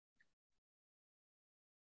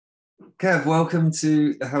Kev, welcome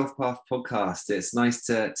to the Health Path podcast. It's nice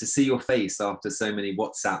to see your face after so many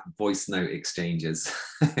WhatsApp voice note exchanges.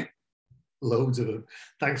 Loads of them.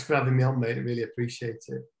 Thanks for having me on, mate. I really appreciate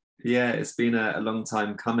it. Yeah, it's been a long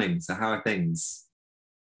time coming. So how are things?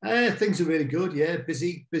 Things are really good. Yeah,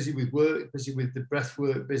 busy with work, busy with the breath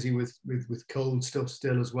work, busy with cold stuff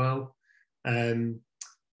still as well. And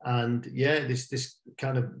yeah, this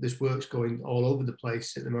work's going all over the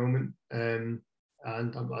place at the moment.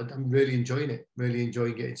 And I'm really enjoying it. Really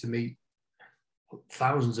enjoying getting to meet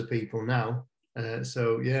thousands of people now.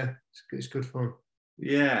 So yeah, it's good fun.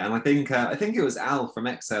 Yeah, and I think it was Al from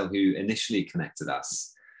Exhale who initially connected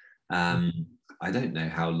us. I don't know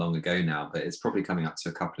how long ago now, but it's probably coming up to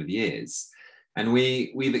a couple of years. And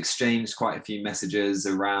we've exchanged quite a few messages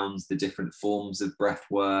around the different forms of breath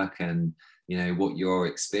work and what you're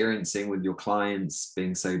experiencing with your clients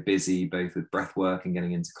being so busy, both with breath work and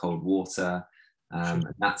getting into cold water. And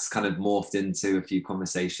that's kind of morphed into a few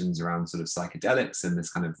conversations around sort of psychedelics and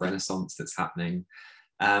this kind of renaissance that's happening.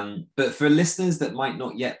 But for listeners that might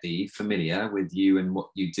not yet be familiar with you and what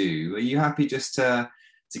you do, are you happy just to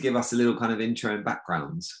give us a little kind of intro and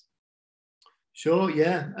background? Sure,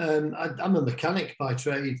 yeah. I'm a mechanic by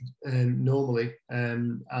trade normally,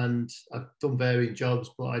 and I've done varying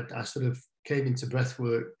jobs, but I sort of came into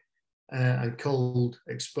breathwork and cold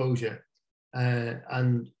exposure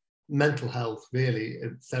and mental health, really,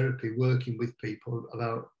 therapy, working with people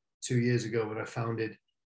about 2 years ago when I founded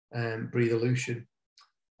Breatheolution.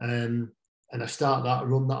 And I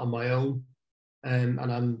run that on my own, and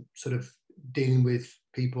I'm sort of dealing with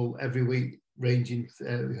people every week, ranging.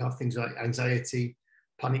 We have things like anxiety,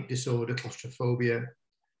 panic disorder, claustrophobia,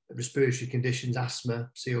 respiratory conditions, asthma,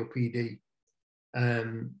 COPD,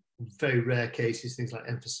 very rare cases, things like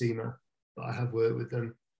emphysema, but I have worked with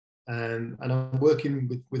them. And I'm working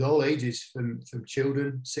with all ages, from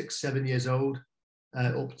children, 6-7 years old,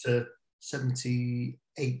 up to 78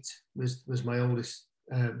 was my oldest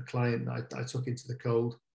client that I took into the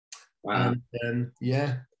cold. Wow. And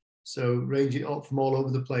yeah, so ranging up from all over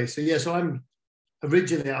the place. So yeah, so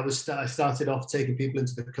I started off taking people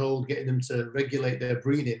into the cold, getting them to regulate their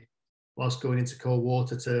breathing whilst going into cold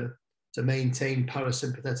water to maintain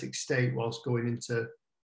parasympathetic state whilst going into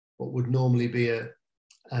what would normally be a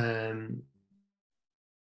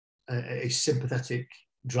sympathetic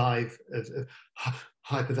drive of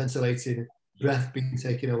hyperventilating, breath being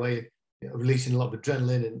taken away, releasing a lot of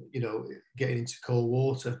adrenaline, and getting into cold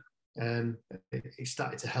water. It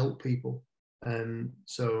started to help people,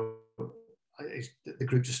 so the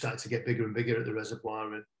group just started to get bigger and bigger at the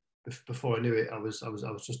reservoir. And before I knew it, I was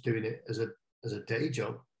just doing it as a day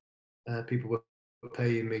job. People were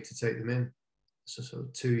paying me to take them in. So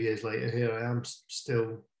 2 years later, here I am,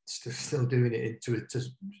 still doing it into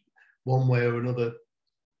one way or another.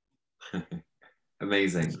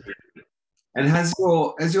 Amazing. And has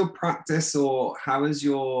your practice, or how has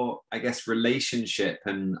your, I guess, relationship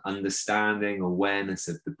and understanding, awareness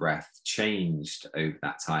of the breath changed over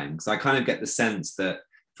that time? Because I kind of get the sense that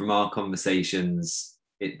from our conversations,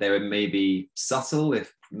 there may be subtle,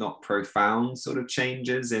 if not profound, sort of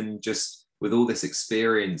changes in just with all this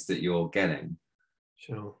experience that you're getting.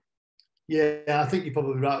 Sure. Yeah, I think you're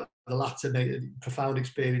probably right. The latter, profound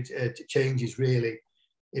experience changes, really,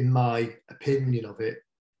 in my opinion of it.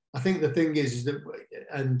 I think the thing is that,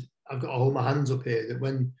 and I've got to hold my hands up here, that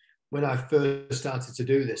when I first started to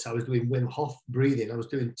do this, I was doing Wim Hof breathing, I was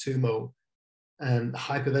doing Tumo and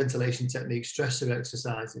hyperventilation techniques, stressor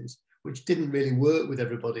exercises, which didn't really work with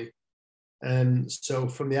everybody. So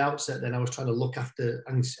from the outset, then I was trying to look after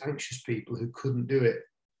anxious people who couldn't do it.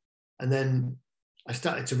 And then I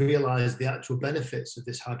started to realize the actual benefits of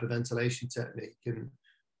this hyperventilation technique and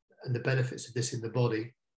the benefits of this in the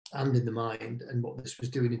body and in the mind, and what this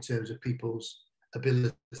was doing in terms of people's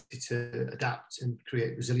ability to adapt and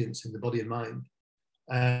create resilience in the body and mind.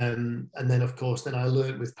 And then, of course, I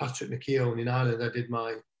learned with Patrick McKeown in Ireland. I did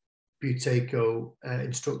my buteyko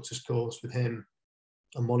instructor's course with him.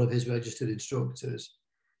 I'm one of his registered instructors,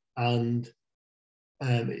 and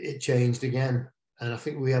it changed again. And I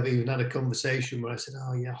think we have even had a conversation where I said,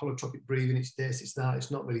 oh yeah, holotropic breathing, it's this, it's that,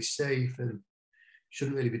 it's not really safe, and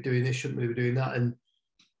shouldn't really be doing this, shouldn't really be doing that. And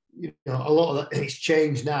a lot of that, it's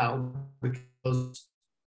changed now because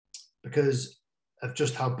of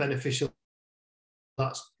just how beneficial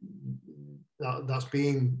that's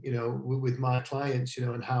being, with my clients,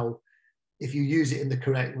 and how if you use it in the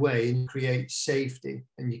correct way and you create safety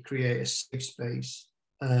and you create a safe space,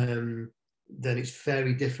 then it's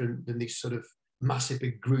very different than these sort of massive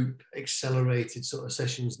big group accelerated sort of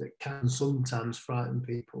sessions that can sometimes frighten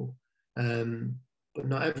people. But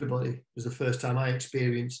not everybody. It was the first time I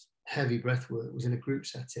experienced heavy breath work was in a group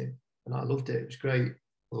setting, and I loved it. It was great.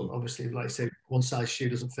 But obviously, like I say, one size shoe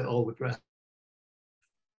doesn't fit all with breath.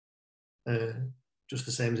 Just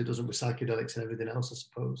the same as it doesn't with psychedelics and everything else, I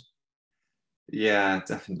suppose. Yeah,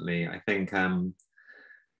 definitely. I think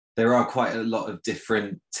there are quite a lot of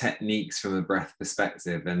different techniques from a breath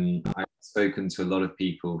perspective, and I've spoken to a lot of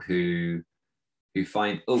people who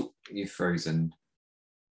find, oh, you've frozen.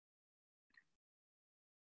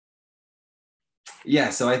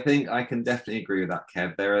 Yeah, so I think I can definitely agree with that,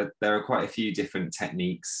 Kev. There are quite a few different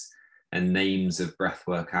techniques and names of breath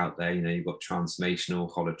work out there. You know, you've got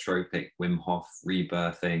transformational, holotropic, Wim Hof,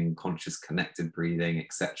 rebirthing, conscious connected breathing,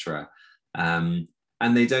 etc. And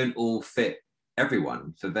they don't all fit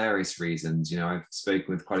everyone for various reasons. You know, I've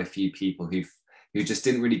spoken with quite a few people who just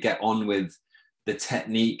didn't really get on with the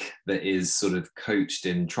technique that is sort of coached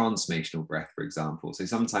in transformational breath, for example. So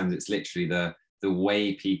sometimes it's literally the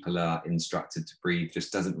way people are instructed to breathe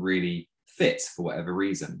just doesn't really fit for whatever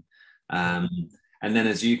reason. And then,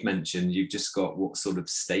 as you've mentioned, you've just got what sort of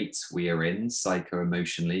states we are in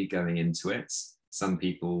psycho-emotionally going into it. Some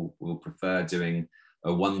people will prefer doing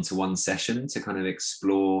a one-to-one session to kind of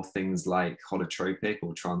explore things like holotropic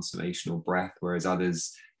or transformational breath, whereas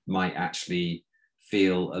others might actually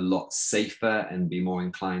feel a lot safer and be more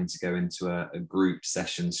inclined to go into a group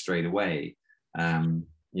session straight away.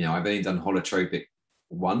 You know, I've only done holotropic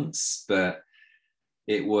once, but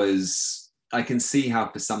it was, I can see how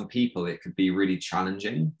for some people it could be really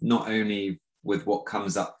challenging, not only with what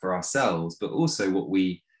comes up for ourselves, but also what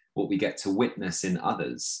we get to witness in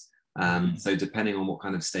others. So depending on what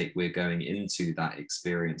kind of state we're going into that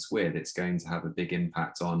experience with, it's going to have a big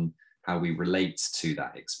impact on how we relate to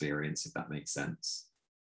that experience, if that makes sense.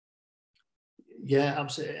 Yeah,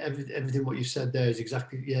 absolutely. Everything what you said there is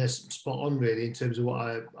exactly, yes, spot on really, in terms of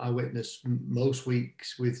what I witness most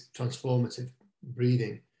weeks with transformative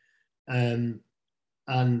breathing. And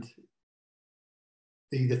the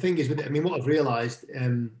thing is with it, I mean, what I've realized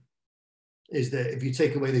is that if you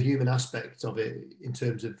take away the human aspect of it in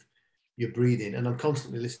terms of your breathing, and I'm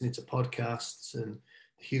constantly listening to podcasts and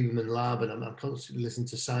the Human Lab, and I'm constantly listening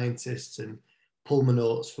to scientists and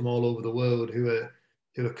pulmonauts from all over the world who are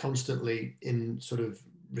constantly in sort of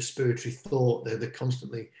respiratory thought. They're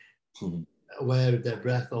constantly aware of their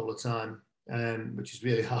breath all the time, which is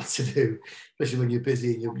really hard to do, especially when you're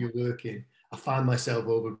busy and you're working. I find myself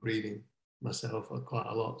over breathing myself quite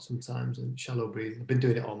a lot sometimes, and shallow breathing. I've been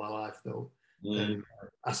doing it all my life though,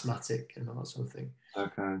 asthmatic and all that sort of thing.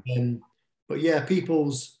 Okay. But yeah,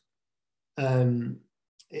 people's in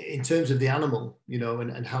terms of the animal, you know,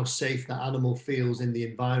 and how safe that animal feels in the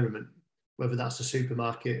environment, whether that's a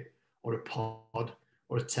supermarket or a pod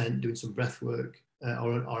or a tent doing some breath work,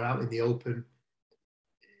 or out in the open.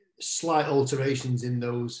 Slight alterations in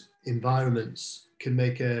those environments can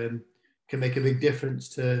make a big difference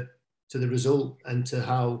to the result, and to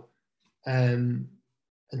how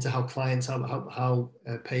clients, how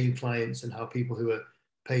paying clients and how people who are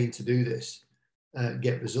paying to do this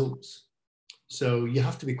get results. So you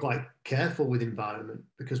have to be quite careful with environment,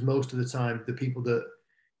 because most of the time the people that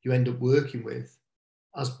you end up working with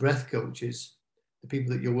as breath coaches, the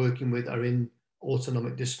people that you're working with are in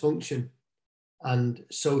autonomic dysfunction and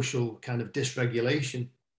social kind of dysregulation,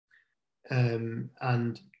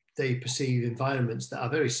 and they perceive environments that are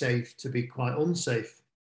very safe to be quite unsafe,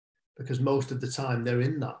 because most of the time they're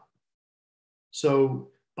in that.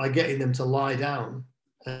 So by getting them to lie down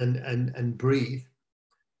and breathe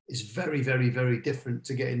is very, very, very different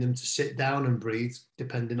to getting them to sit down and breathe,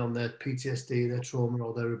 depending on their PTSD, their trauma,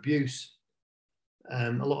 or their abuse.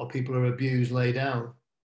 A lot of people are abused lay down.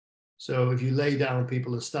 So if you lay down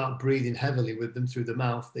people and start breathing heavily with them through the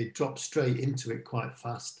mouth, they drop straight into it quite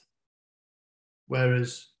fast.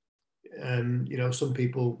 Whereas, you know, some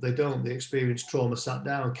people, they don't. They experience trauma sat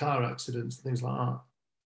down, car accidents, things like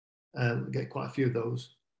that. Get quite a few of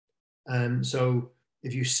those. So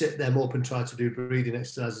if you sit them up and try to do breathing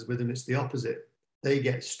exercises with them, it's the opposite. They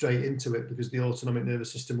get straight into it, because the autonomic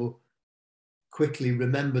nervous system will quickly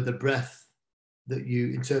remember the breath that you,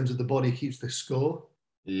 in terms of the body keeps the score.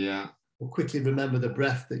 Yeah. Will quickly remember the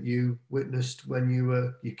breath that you witnessed when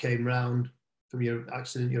you came round from your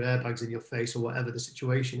accident, your airbags in your face, or whatever the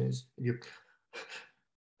situation is. And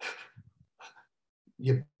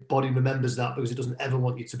your body remembers that, because it doesn't ever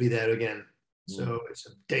want you to be there again. So it's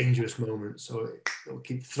a dangerous moment. So it'll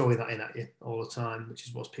keep throwing that in at you all the time, which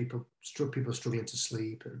is what people are struggling to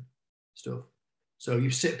sleep and stuff. So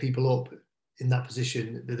you sit people up in that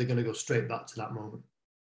position, they're going to go straight back to that moment.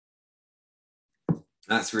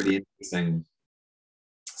 That's really interesting.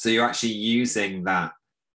 So you're actually using that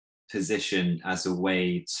position as a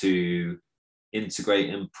way to integrate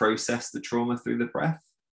and process the trauma through the breath.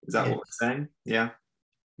 Is that what we're saying? Yeah.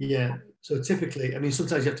 Yeah. So typically, I mean,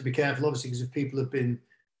 sometimes you have to be careful, obviously, because if people have been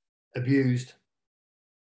abused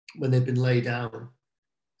when they've been laid down,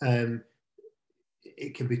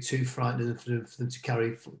 it can be too frightening for them to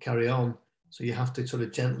carry on. So you have to sort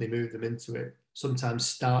of gently move them into it. Sometimes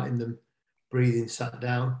starting them breathing sat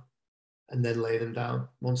down, and then lay them down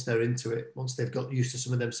once they're into it. Once they've got used to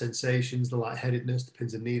some of them sensations, the lightheadedness, the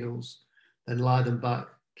pins and needles, then lie them back.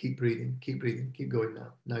 Keep breathing, keep going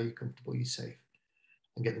now. Now you're comfortable, you're safe,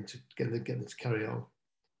 and get them to carry on.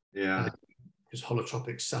 Yeah. Because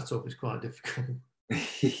holotropic sat up is quite difficult.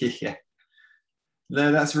 Yeah.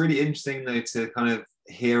 No, that's really interesting though, to kind of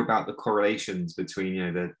hear about the correlations between,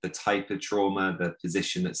 you know, the type of trauma, the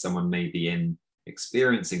position that someone may be in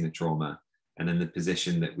experiencing the trauma, and then the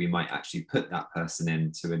position that we might actually put that person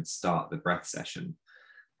in to start the breath session.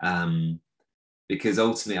 Because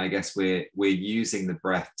ultimately, I guess we're using the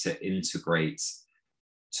breath to integrate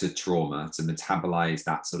to trauma, to metabolize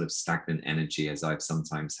that sort of stagnant energy, as I've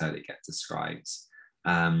sometimes heard it get described.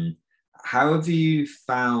 How have you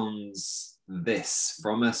found this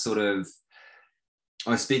from a sort of,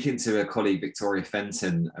 I was speaking to a colleague, Victoria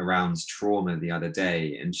Fenton, around trauma the other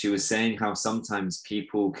day, and she was saying how sometimes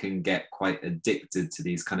people can get quite addicted to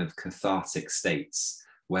these kind of cathartic states,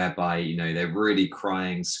 whereby, you know, they're really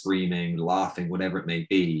crying, screaming, laughing, whatever it may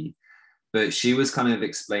be. But she was kind of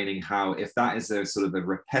explaining how if that is a sort of a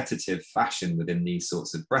repetitive fashion within these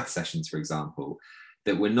sorts of breath sessions, for example,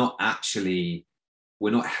 that we're not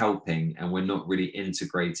helping, and we're not really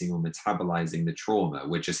integrating or metabolizing the trauma.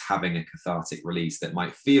 We're just having a cathartic release that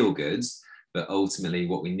might feel good, but ultimately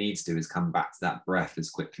what we need to do is come back to that breath as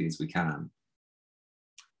quickly as we can.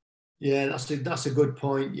 Yeah, that's a good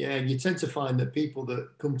point. Yeah, and you tend to find that people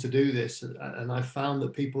that come to do this, and I found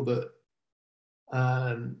that people that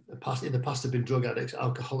in the past have been drug addicts,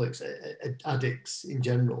 alcoholics, addicts in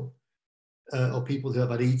general, or people who have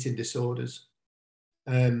had eating disorders,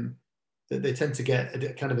 that they tend to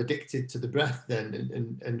get kind of addicted to the breath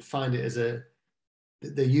then, and find it as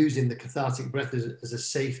they're using the cathartic breath as a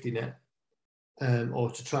safety net, or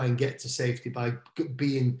to try and get to safety by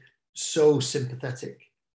being so sympathetic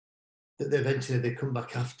that eventually they come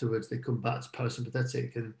back afterwards, they come back to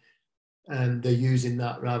parasympathetic, and they're using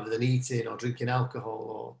that rather than eating or drinking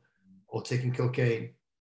alcohol or taking cocaine.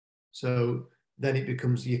 So then it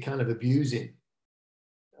becomes, you're kind of abusing,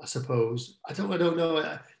 I suppose. I don't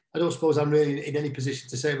know. I don't suppose I'm really in any position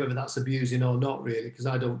to say whether that's abusing or not, really, because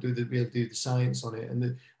I don't do the science on it,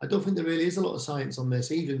 and I don't think there really is a lot of science on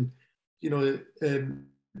this. Even, you know,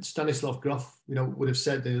 Stanislav Grof, you know, would have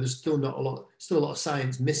said that there's still a lot of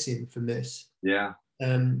science missing from this. Yeah.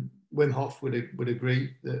 Wim Hof would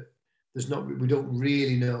agree that we don't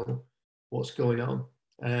really know what's going on.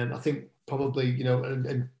 I think probably, you know,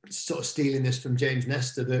 and sort of stealing this from James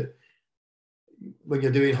Nestor, that when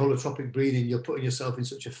you're doing holotropic breathing, you're putting yourself in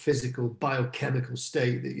such a physical, biochemical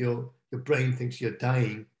state that your brain thinks you're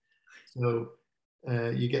dying. So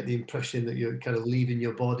you get the impression that you're kind of leaving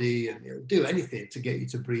your body, and it'll do anything to get you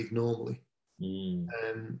to breathe normally,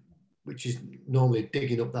 which is normally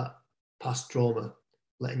digging up that past trauma,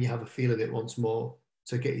 letting you have a feel of it once more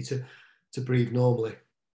to get you to breathe normally.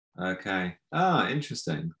 Okay.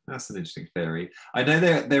 Interesting. That's an interesting theory. I know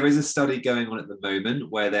there is a study going on at the moment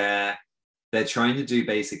where they're trying to do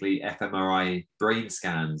basically fMRI brain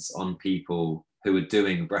scans on people who are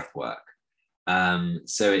doing breath work.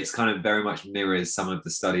 So it's kind of very much mirrors some of the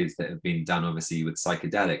studies that have been done, obviously, with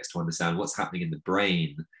psychedelics to understand what's happening in the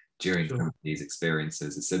brain during these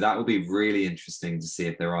experiences. So that will be really interesting to see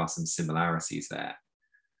if there are some similarities there.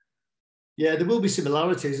 Yeah, there will be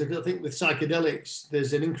similarities. I think with psychedelics,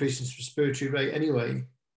 there's an increase in respiratory rate anyway.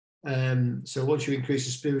 So once you increase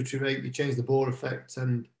the respiratory rate, you change the Bohr effect,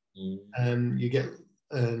 and you get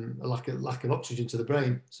a lack of oxygen to the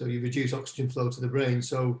brain. So you reduce oxygen flow to the brain.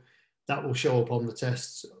 So that will show up on the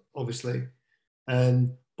tests, obviously.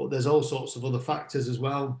 But there's all sorts of other factors as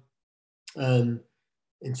well, in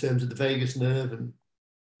terms of the vagus nerve, and,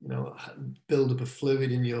 you know, build up of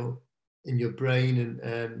fluid in your brain,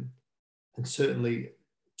 and certainly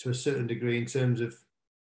to a certain degree in terms of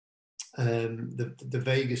the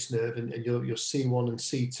vagus nerve and your C1 and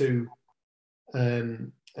C2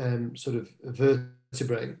 sort of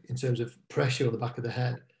vertebrae, in terms of pressure on the back of the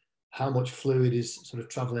head, how much fluid is sort of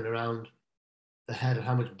traveling around the head, and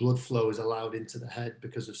how much blood flow is allowed into the head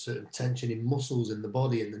because of certain tension in muscles in the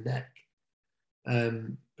body and the neck.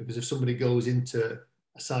 Because if somebody goes into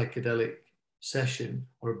a psychedelic session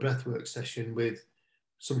or a breathwork session with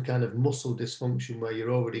some kind of muscle dysfunction where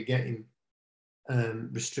you're already getting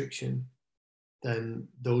restriction, then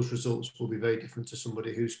those results will be very different to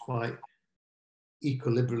somebody who's quite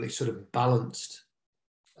equilibrially sort of balanced.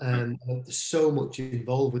 And there's so much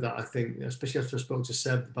involved with that, I think, especially after I spoke to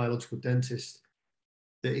Seb, the biological dentist,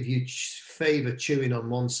 that if you favour chewing on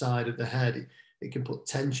one side of the head, it can put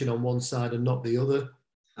tension on one side and not the other.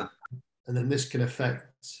 And then this can affect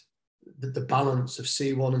the balance of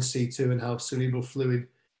C1 and C2 and how cerebral fluid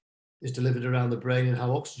is delivered around the brain and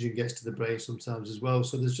how oxygen gets to the brain sometimes as well.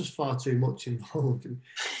 So there's just far too much involved in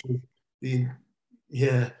the,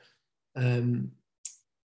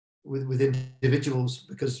 with individuals,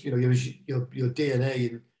 because your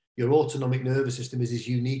DNA and your autonomic nervous system is as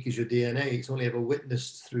unique as your DNA. It's only ever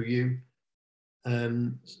witnessed through you.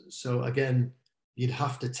 So again, you'd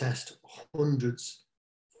have to test hundreds,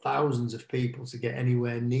 thousands of people to get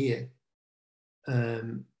anywhere near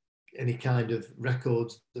any kind of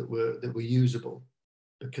records that were usable,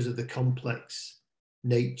 because of the complex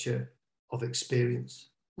nature of experience,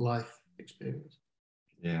 life experience.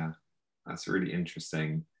 Yeah, that's really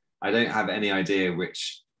interesting. I don't have any idea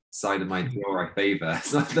which side of my jaw I favour.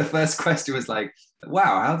 So the first question was like,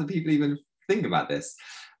 wow, how do people even think about this?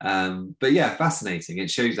 But yeah, fascinating.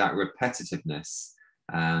 It shows that repetitiveness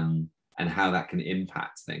and how that can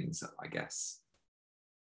impact things, I guess.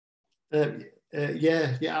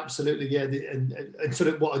 Yeah, absolutely. Yeah, and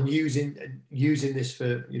sort of what I'm using this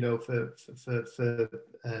for,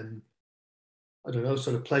 I don't know,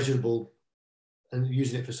 sort of pleasurable, and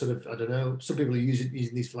using it for sort of, I don't know, some people are using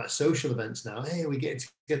these for like social events now. Hey, are we getting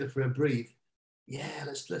together for a breathe? Yeah,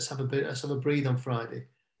 let's have a breathe on Friday.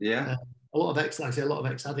 Yeah. A lot of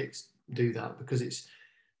ex-addicts do that, because it's,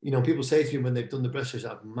 people say to me when they've done the breath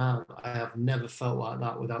exercise, man, I have never felt like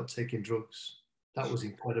that without taking drugs. That was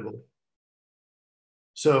incredible.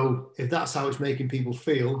 So if that's how it's making people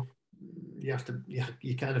feel, you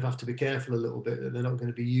kind of have to be careful a little bit that they're not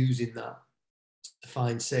going to be using that to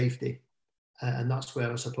find safety. And that's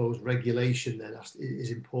where I suppose regulation then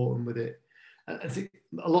is important with it. I think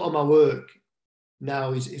a lot of my work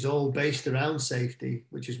now is all based around safety,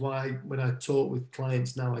 which is why when I talk with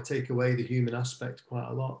clients now, I take away the human aspect quite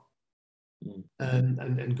a lot,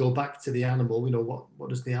 and go back to the animal. What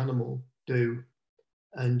does the animal do?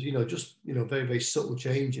 And just very, very subtle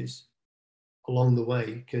changes along the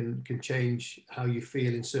way can change how you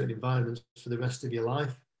feel in certain environments for the rest of your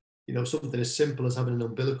life. Something as simple as having an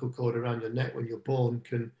umbilical cord around your neck when you're born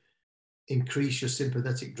can increase your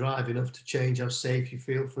sympathetic drive enough to change how safe you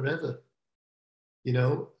feel forever. It's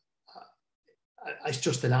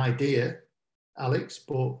just an idea, Alex,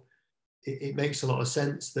 but it makes a lot of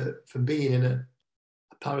sense that from being in a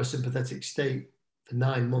parasympathetic state for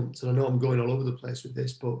 9 months, and I know I'm going all over the place with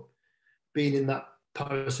this, but being in that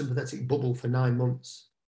parasympathetic bubble for 9 months,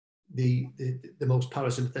 the most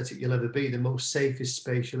parasympathetic you'll ever be, the most safest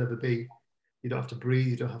space you'll ever be. You don't have to breathe,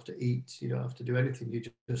 you don't have to eat, you don't have to do anything. You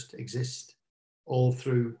just exist, all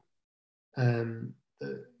through the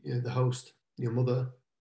host, your mother.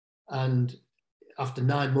 And after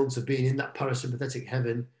 9 months of being in that parasympathetic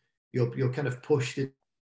heaven, you're kind of pushed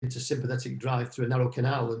into sympathetic drive through a narrow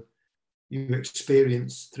canal, and you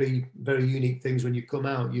experience 3 very unique things when you come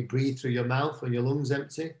out. You breathe through your mouth when your lungs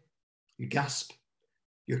empty, you gasp,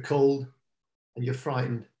 you're cold, and you're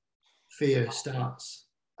frightened. Fear starts,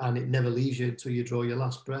 and it never leaves you until you draw your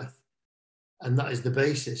last breath. And that is the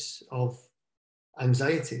basis of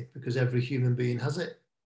anxiety, because every human being has it,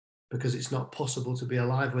 because it's not possible to be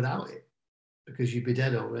alive without it, because you'd be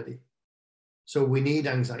dead already. So we need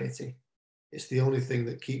anxiety. It's the only thing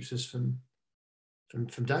that keeps us from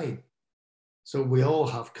dying. So we all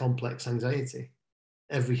have complex anxiety,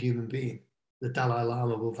 every human being. The Dalai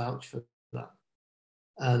Lama will vouch for that.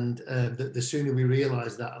 And the sooner we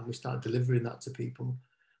realize that and we start delivering that to people,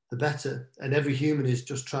 the better. And every human is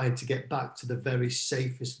just trying to get back to the very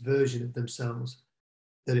safest version of themselves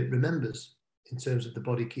that it remembers, in terms of the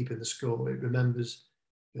body keeping the score. It remembers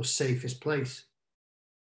your safest place,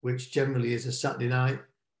 which generally is a Saturday night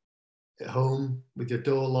at home with your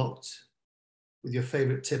door locked, with your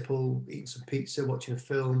favorite tipple, eating some pizza, watching a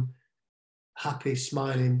film, happy,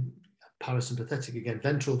 smiling, parasympathetic again,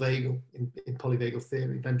 ventral vagal in polyvagal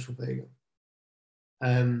theory, ventral vagal.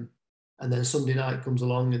 And then Sunday night comes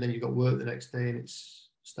along, and then you've got work the next day, and it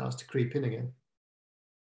starts to creep in again.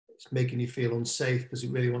 It's making you feel unsafe because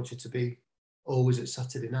it really wants you to be always at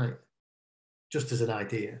Saturday night, just as an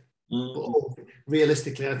idea. But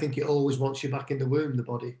realistically, I think it always wants you back in the womb, the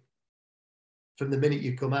body. From the minute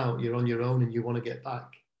you come out, you're on your own and you want to get back.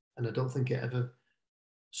 And I don't think it ever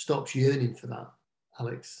stops yearning for that,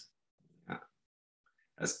 Alex. Yeah.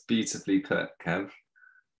 That's beautifully put, Kev.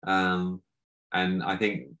 And I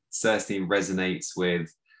think certainly resonates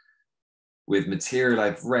with with material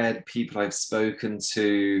I've read, people I've spoken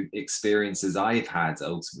to, experiences I've had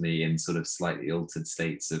ultimately in sort of slightly altered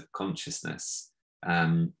states of consciousness.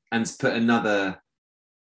 And to put another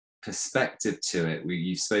perspective to it,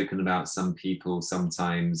 you've spoken about some people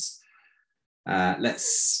sometimes,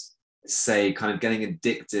 let's say, kind of getting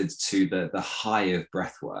addicted to the high of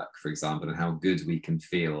breath work, for example, and how good we can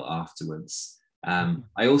feel afterwards.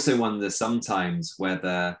 I also wonder sometimes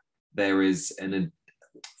whether there is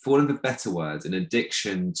for want of a better word, an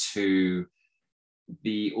addiction to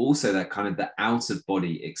also that kind of the out of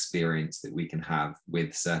body experience that we can have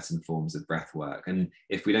with certain forms of breath work. And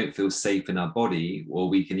if we don't feel safe in our body, or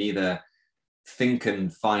we can either think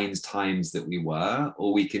and find times that we were,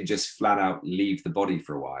 or we can just flat out leave the body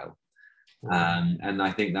for a while. And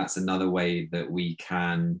I think that's another way that we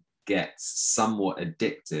can get somewhat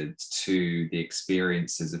addicted to the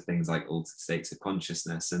experiences of things like altered states of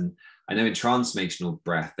consciousness. And I know in transformational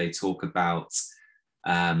breath, they talk about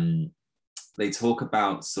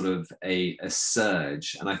sort of a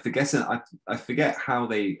surge, and I forget how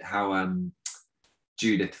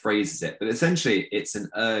Judith phrases it, but essentially it's an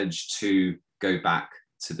urge to go back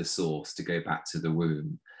to the source, to go back to the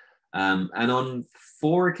womb. And on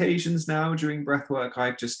 4 occasions now during breathwork,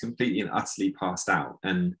 I've just completely and utterly passed out.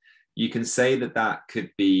 And you can say that could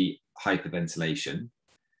be hyperventilation.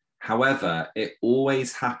 However, it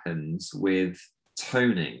always happens with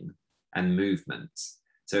toning and movement.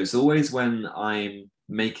 So it's always when I'm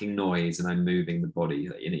making noise and I'm moving the body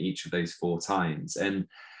in each of those 4 times. And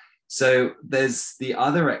so there's the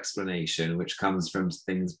other explanation, which comes from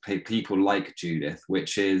people like Judith,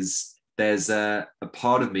 which is there's a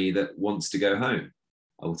part of me that wants to go home,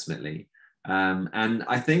 ultimately. And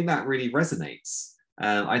I think that really resonates.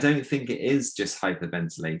 I don't think it is just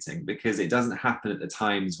hyperventilating, because it doesn't happen at the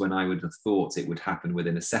times when I would have thought it would happen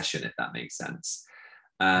within a session, if that makes sense.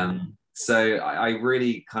 So I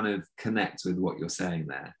really kind of connect with what you're saying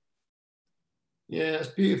there. Yeah, it's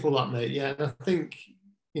beautiful, that, mate. Yeah, and I think,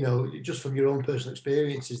 you know, just from your own personal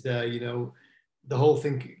experiences there, you know, the whole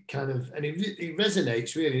thing kind of, and it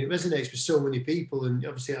resonates, really. It resonates with so many people. And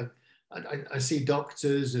obviously I see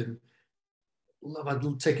doctors, and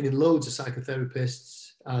I've taken in loads of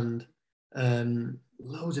psychotherapists, and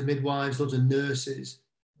loads of midwives, loads of nurses,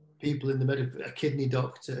 people in the medical, a kidney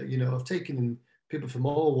doctor, you know, I've taken in people from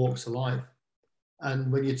all walks of life.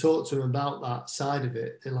 And when you talk to them about that side of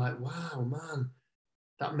it, they're like, wow, man,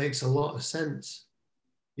 that makes a lot of sense.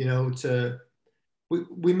 You know,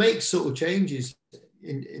 we make subtle changes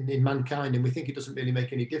in mankind, and we think it doesn't really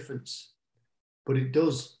make any difference, but it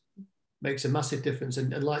does. Makes a massive difference.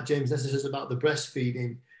 And like James Nestor says about the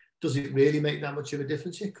breastfeeding, does it really make that much of a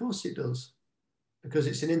difference? Yeah, of course it does, because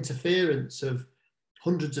it's an interference of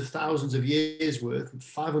hundreds of thousands of years worth,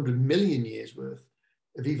 500 million years worth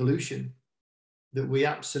of evolution that we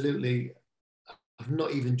absolutely have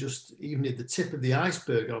not even at the tip of the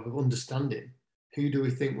iceberg of understanding. Who do we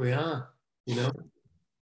think we are? You know,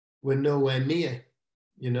 we're nowhere near.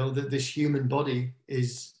 You know, that this human body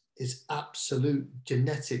is absolute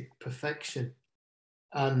genetic perfection,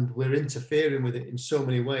 and we're interfering with it in so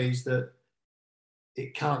many ways that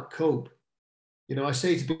it can't cope. You know, I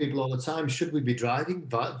say to people all the time, should we be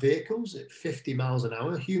driving vehicles at 50 miles an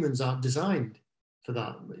hour? Humans aren't designed for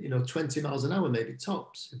that. You know, 20 miles an hour, maybe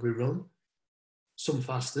tops, if we run. Some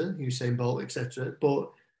faster, Usain Bolt, etc.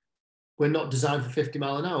 But we're not designed for 50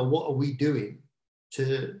 miles an hour. What are we doing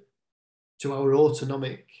to our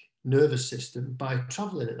autonomic nervous system by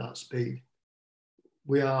traveling at that speed?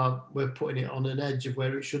 We're putting it on an edge of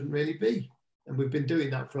where it shouldn't really be. And we've been doing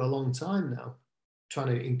that for a long time now, trying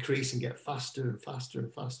to increase and get faster and faster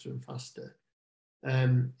and faster and faster.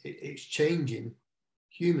 It's changing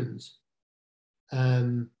humans.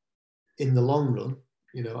 In the long run,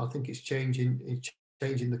 you know, I think it's changing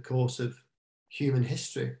the course of human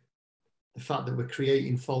history. The fact that we're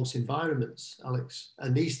creating false environments, Alex,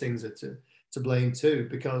 and these things are to blame too,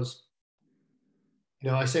 because, you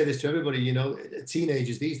know, I say this to everybody, you know,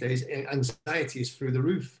 teenagers these days, anxiety is through the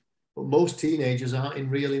roof, but most teenagers aren't in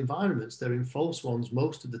real environments. They're in false ones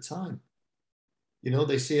most of the time. You know,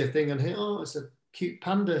 they see a thing and hey, oh, it's a cute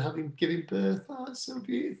panda giving birth. Oh, it's so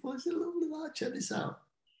beautiful. It's a lovely light. Check this out.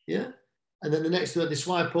 Yeah. And then the next one, they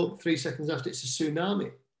swipe up 3 seconds after, it's a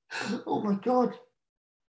tsunami. Oh my God.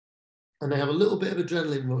 And they have a little bit of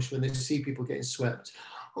adrenaline rush when they see people getting swept.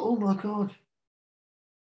 Oh my God.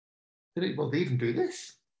 They even do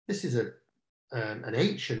this. This is an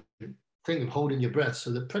ancient thing of holding your breath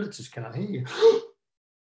so that predators can't hear you.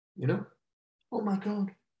 You know? Oh my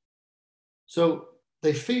God. So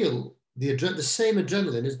they feel the same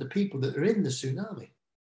adrenaline as the people that are in the tsunami.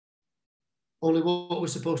 Only what we're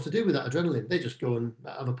supposed to do with that adrenaline? They just go and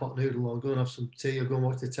have a pot noodle or go and have some tea or go and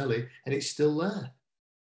watch the telly, and it's still there.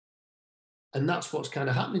 And that's what's kind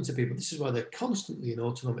of happening to people. This is why they're constantly in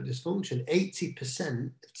autonomic dysfunction. 80%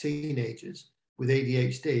 of teenagers with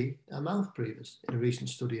ADHD are mouth breathers in a recent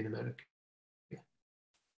study in America.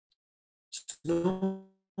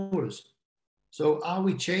 Snorers. So are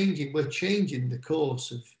we changing? We're changing the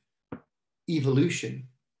course of evolution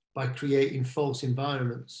by creating false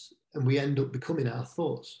environments, and we end up becoming our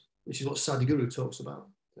thoughts, which is what Sadhguru talks about.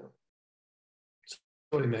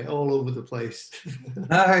 Sorry, mate, all over the place.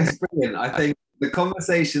 No, it's brilliant. I think the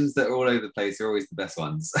conversations that are all over the place are always the best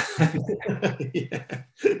ones. Yeah,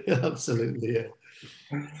 absolutely, yeah.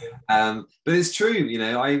 But it's true, you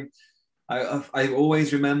know, I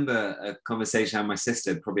always remember a conversation I had with my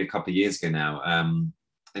sister probably a couple of years ago now.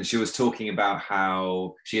 And she was talking about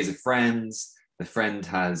how she has a friend, the friend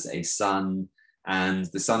has a son, and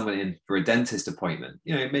the son went in for a dentist appointment,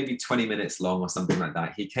 you know, maybe 20 minutes long or something like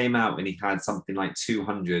that. He came out and he had something like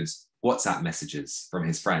 200 WhatsApp messages from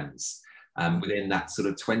his friends within that sort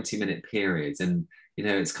of 20-minute period. And, you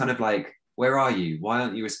know, it's kind of like, where are you? Why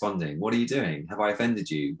aren't you responding? What are you doing? Have I offended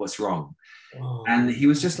you? What's wrong? Oh. And he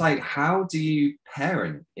was just like, how do you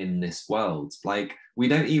parent in this world? Like, we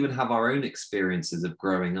don't even have our own experiences of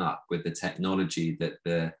growing up with the technology that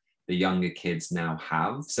the younger kids now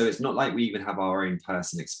have. So it's not like we even have our own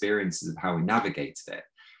personal experiences of how we navigated it.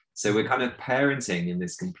 So we're kind of parenting in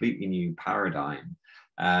this completely new paradigm.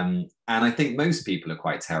 And I think most people are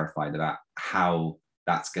quite terrified about how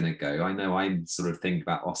that's going to go. I know I'm sort of thinking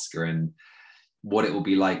about Oscar and what it will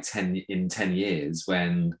be like in 10 years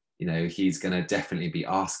when, you know, he's going to definitely be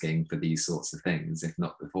asking for these sorts of things, if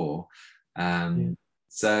not before.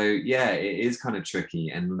 So yeah, it is kind of tricky.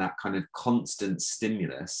 And that kind of constant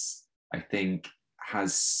stimulus, I think,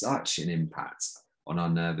 has such an impact on our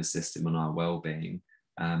nervous system, on our well-being,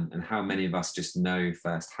 and how many of us just know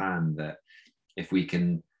firsthand that if we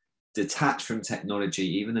can detach from technology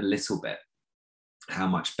even a little bit, how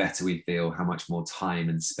much better we feel, how much more time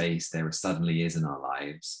and space there suddenly is in our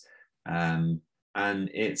lives. And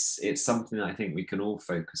it's something that I think we can all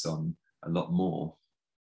focus on a lot more.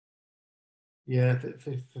 Yeah,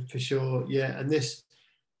 for sure. Yeah, and this,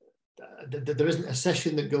 there isn't a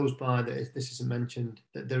session that goes by that this isn't mentioned.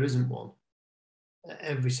 That there isn't one.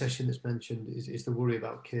 Every session that's mentioned is the worry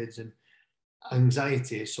about kids, and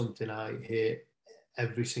anxiety is something I hear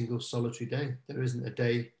every single solitary day. There isn't a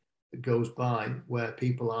day that goes by where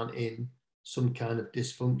people aren't in some kind of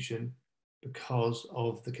dysfunction because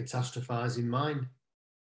of the catastrophizing mind,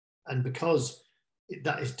 and because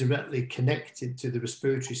that is directly connected to the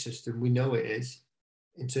respiratory system. We know it is,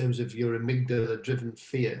 in terms of your amygdala driven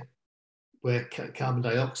fear, where carbon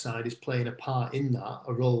dioxide is playing a part in that,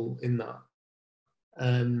 a role in that.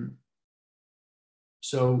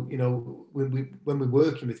 So, you know, when we're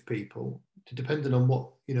working with people, depending on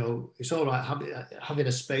what, you know, it's all right having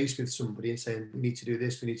a space with somebody and saying, we need to do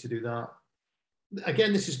this, we need to do that.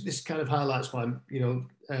 Again, this kind of highlights why, you know,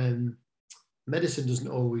 medicine doesn't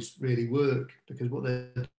always really work, because what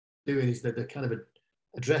they're doing is that they're kind of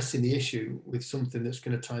addressing the issue with something that's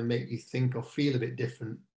going to try and make you think or feel a bit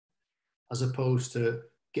different, as opposed to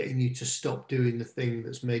getting you to stop doing the thing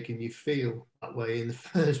that's making you feel that way in the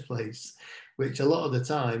first place, which a lot of the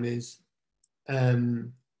time is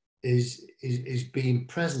being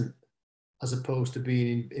present, as opposed to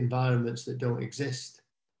being in environments that don't exist.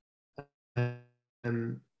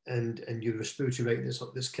 And your respiratory rate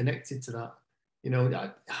that's connected to that. You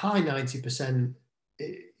know, high 90%,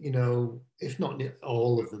 you know, if not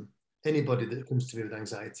all of them, anybody that comes to me with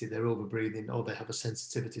anxiety, they're over-breathing or they have a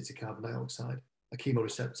sensitivity to carbon dioxide, a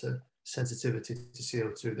chemoreceptor sensitivity to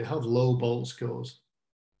CO2. They have low BOLT scores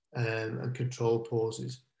and control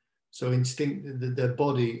pauses. So their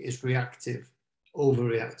body is reactive,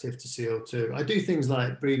 overreactive to CO2. I do things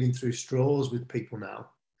like breathing through straws with people now,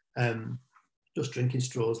 just drinking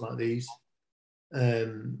straws like these.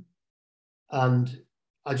 And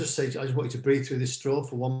I just say, I just want you to breathe through this straw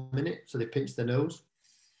for 1 minute. So they pinch their nose,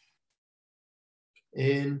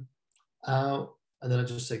 in, out, and then I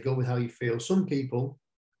just say, go with how you feel. Some people,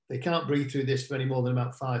 they can't breathe through this for any more than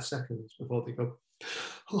about 5 seconds before they go,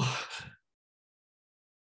 oh.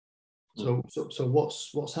 So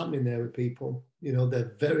what's happening there with people? You know,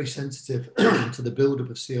 they're very sensitive to the buildup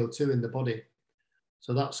of CO2 in the body.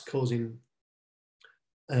 So that's causing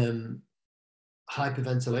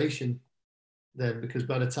hyperventilation then, because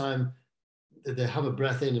by the time they have a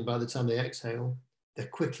breath in and by the time they exhale, they're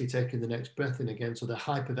quickly taking the next breath in again. So they're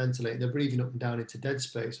hyperventilating, they're breathing up and down into dead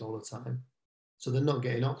space all the time. So they're not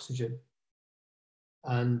getting oxygen.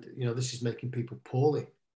 And, you know, this is making people poorly.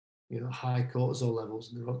 high cortisol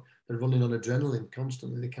levels, and they're running on adrenaline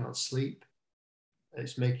constantly. They can't sleep.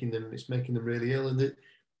 It's making them really ill. And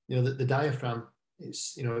the diaphragm,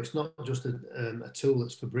 it's not just a tool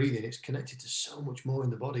that's for breathing. It's connected to so much more in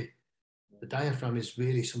the body. The diaphragm is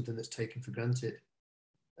really something that's taken for granted.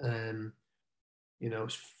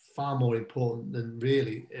 It's far more important than,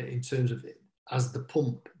 really, in terms of it, as the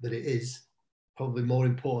pump that it is, probably more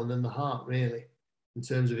important than the heart, really, in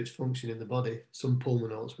terms of its function in the body. Some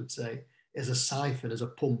pulmonologists would say, as a siphon, as a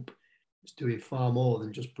pump, it's doing far more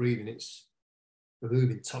than just breathing. It's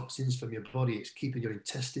removing toxins from your body. It's keeping your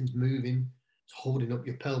intestines moving. It's holding up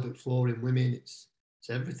your pelvic floor in women. It's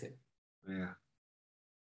everything. Yeah.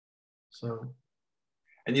 So.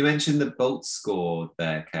 And you mentioned the Bolt score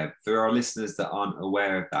there, Kev. For our listeners that aren't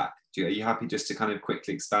aware of that, are you happy just to kind of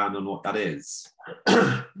quickly expand on what that is?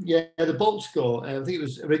 Yeah, the Bolt score, I think it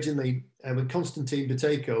was originally when Konstantin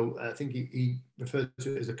Buteyko, I think he referred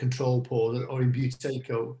to it as a control pause, or in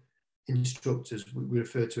buteyko instructors, we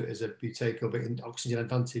refer to it as a buteyko, but in Oxygen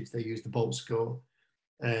Advantage, they use the Bolt score,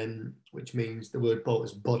 which means the word Bolt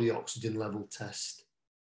is body oxygen level test.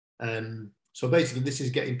 So basically, this is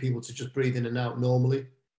getting people to just breathe in and out normally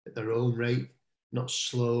at their own rate, not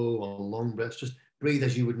slow or long breaths. Just breathe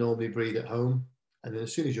as you would normally breathe at home. And then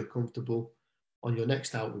as soon as you're comfortable, on your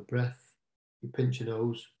next outward breath, you pinch your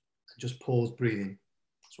nose and just pause breathing.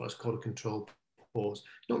 That's why it's called a controlled pause.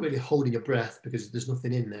 You're not really holding your breath because there's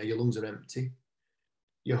nothing in there. Your lungs are empty.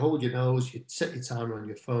 You hold your nose, you set your timer on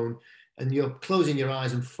your phone, and you're closing your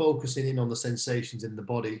eyes and focusing in on the sensations in the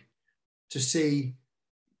body to see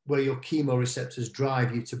where your chemoreceptors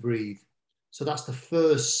drive you to breathe. So that's the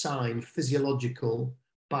first sign, physiological,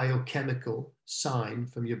 biochemical sign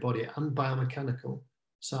from your body, and biomechanical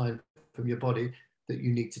sign from your body that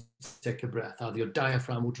you need to take a breath. Either your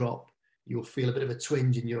diaphragm will drop, you'll feel a bit of a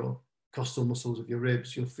twinge in your costal muscles of your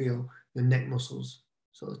ribs, you'll feel your neck muscles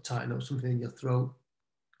sort of tighten up, something in your throat,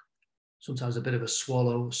 sometimes a bit of a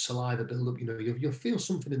swallow, saliva build up, you'll feel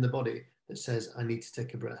something in the body that says, I need to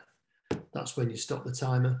take a breath. That's when you stop the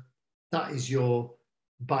timer. That is your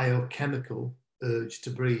biochemical urge to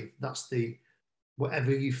breathe. That's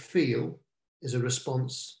whatever you feel is a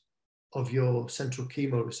response of your central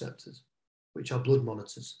chemoreceptors, which are blood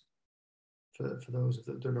monitors, for those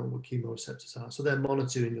that don't know what chemoreceptors are. So they're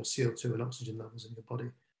monitoring your CO2 and oxygen levels in your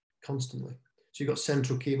body constantly. So you've got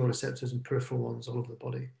central chemoreceptors and peripheral ones all over the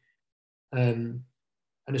body.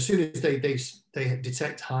 And as soon as they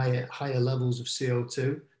detect higher levels of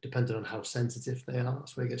CO2, depending on how sensitive they are,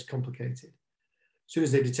 that's where it gets complicated. As soon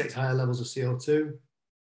as they detect higher levels of CO2,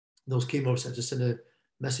 those chemoreceptors send a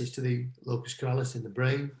message to the locus coeruleus in the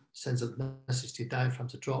brain, sends a message to your diaphragm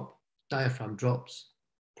to drop. Diaphragm drops,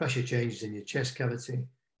 pressure changes in your chest cavity.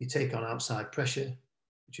 You take on outside pressure,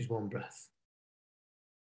 which is one breath.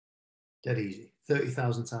 Dead easy,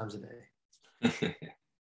 30,000 times a day.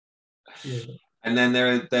 Yeah. And then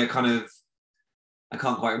they're kind of, I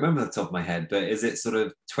can't quite remember the top of my head, but is it sort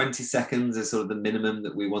of 20 seconds is sort of the minimum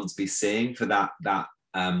that we want to be seeing for that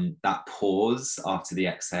pause after the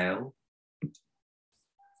exhale?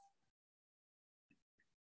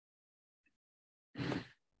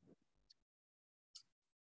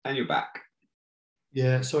 And you're back.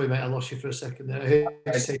 Yeah, sorry, mate, I lost you for a second there. I heard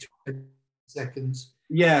you say 20 seconds.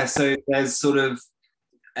 Yeah, so there's sort of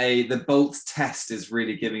the Bolt test is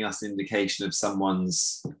really giving us an indication of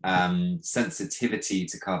someone's sensitivity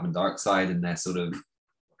to carbon dioxide and their sort of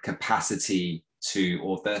capacity to,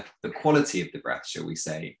 or the quality of the breath, shall we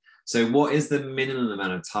say. So what is the minimum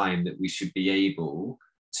amount of time that we should be able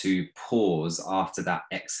to pause after that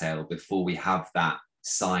exhale before we have that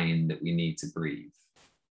sign that we need to breathe?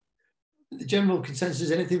 The general consensus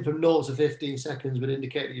is anything from 0 to 15 seconds would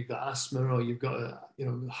indicate that you've got asthma, or you've got a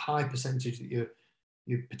high percentage that you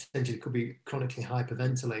potentially could be chronically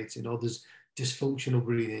hyperventilating, or there's dysfunctional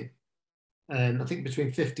breathing. And I think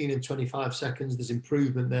between 15 and 25 seconds, there's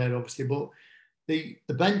improvement there, obviously, but the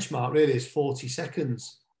benchmark really is 40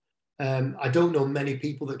 seconds. I don't know many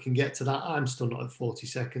people that can get to that. I'm still not at 40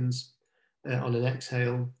 seconds on an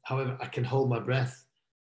exhale. However, I can hold my breath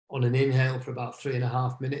on an inhale for about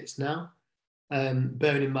 3.5 minutes now.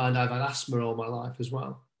 Bearing in mind, I've had asthma all my life as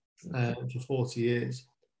well, for 40 years.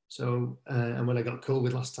 So, and when I got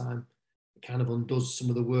COVID last time, it kind of undoes some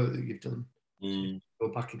of the work that you've done. So you go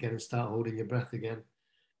back again and start holding your breath again.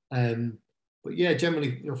 But yeah,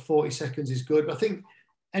 generally, 40 seconds is good. But I think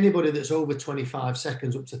anybody that's over 25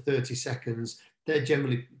 seconds up to 30 seconds, they're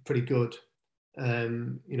generally pretty good. They're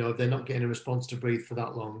not getting a response to breathe for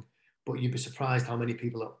that long. But you'd be surprised how many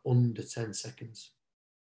people are under 10 seconds.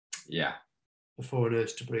 Yeah. Before an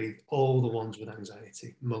urge to breathe. All the ones with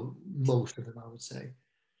anxiety, most of them, I would say.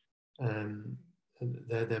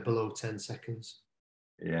 They're below 10 seconds.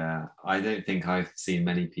 Yeah, I don't think I've seen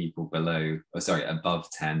many people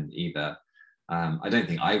above 10 either. I don't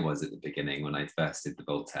think I was at the beginning when I first did the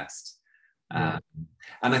bolt test. Yeah.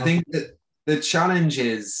 And I think that the challenge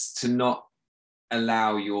is to not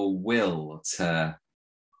allow your will to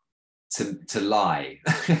lie.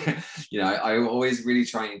 I always really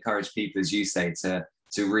try and encourage people, as you say, to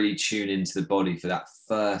really tune into the body for that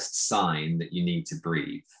first sign that you need to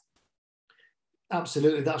breathe.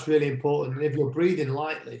 Absolutely, that's really important. And if you're breathing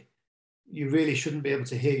lightly, you really shouldn't be able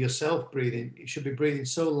to hear yourself breathing. You should be breathing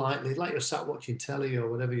so lightly, like you're sat watching telly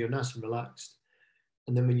or whatever, you're nice and relaxed.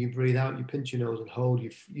 And then when you breathe out, you pinch your nose and hold,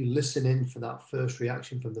 you listen in for that first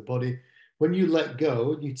reaction from the body. When you let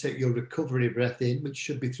go, you take your recovery breath in, which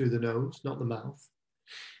should be through the nose, not the mouth.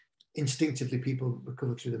 Instinctively, people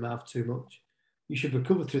recover through the mouth too much. You should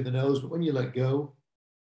recover through the nose, but when you let go,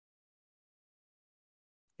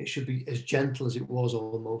 it should be as gentle as it was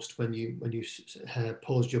almost when you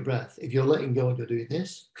paused your breath. If you're letting go and you're doing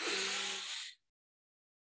this,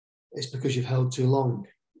 it's because you've held too long,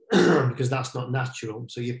 because that's not natural.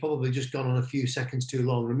 So you've probably just gone on a few seconds too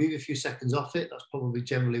long. Remove a few seconds off it. That's probably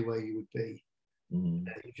generally where you would be.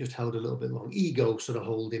 You've just held a little bit long. Ego sort of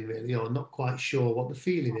holding, really, or not quite sure what the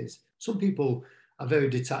feeling is. Some people are very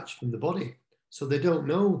detached from the body, so they don't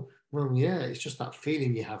know. Well, yeah, it's just that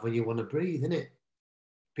feeling you have when you want to breathe, isn't it?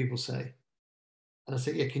 People say. And I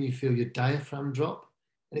say, yeah, can you feel your diaphragm drop?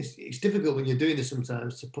 And it's difficult when you're doing this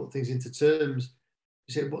sometimes to put things into terms.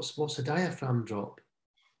 You say, what's a diaphragm drop?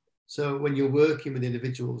 So when you're working with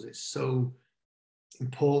individuals, it's so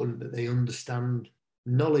important that they understand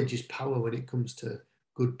knowledge is power when it comes to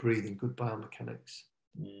good breathing, good biomechanics.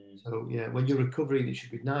 So yeah, when you're recovering, it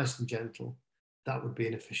should be nice and gentle. That would be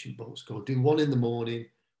an efficient bolt score. Do one in the morning,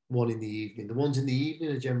 one in the evening. The ones in the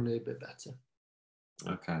evening are generally a bit better.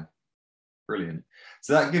 Okay, brilliant.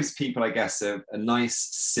 So that gives people, I guess, a nice,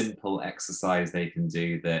 simple exercise they can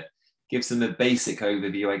do that gives them a basic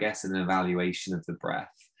overview, I guess, and an evaluation of the breath.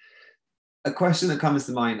 A question that comes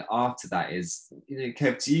to mind after that is,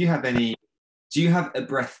 Kev, do you have a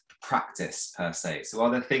breath practice per se? So are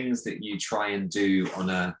there things that you try and do on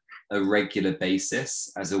a regular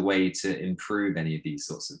basis as a way to improve any of these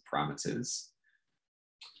sorts of parameters?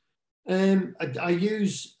 I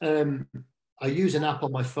use an app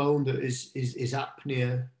on my phone that is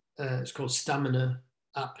apnea. It's called Stamina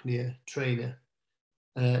Apnea Trainer,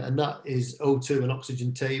 and that is O2 and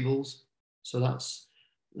oxygen tables. So that's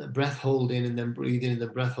the breath holding and then breathing and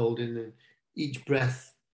then breath holding, and each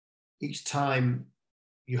breath, each time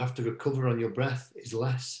you have to recover on your breath is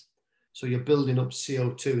less. So you're building up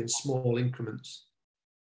CO2 in small increments,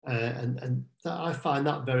 and that, I find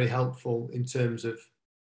that very helpful in terms of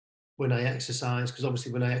when I exercise, because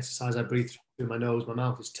obviously when I exercise, I breathe through my nose. My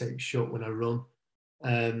mouth is taped shut when I run,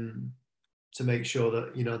 to make sure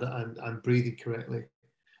that that I'm breathing correctly.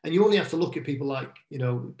 And you only have to look at people like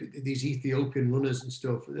these Ethiopian runners and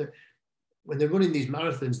stuff. When they're running these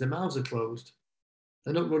marathons, their mouths are closed.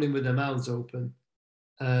 They're not running with their mouths open,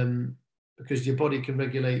 because your body can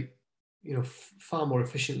regulate, far more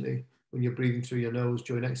efficiently when you're breathing through your nose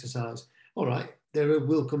during exercise. All right, there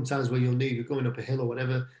will come times where you're going up a hill or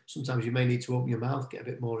whatever. Sometimes you may need to open your mouth, get a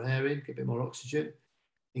bit more air in, get a bit more oxygen,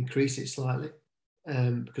 increase it slightly,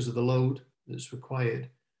 because of the load that's required.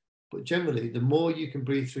 But generally, the more you can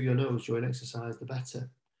breathe through your nose during exercise, the better.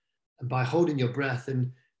 And by holding your breath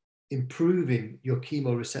and improving your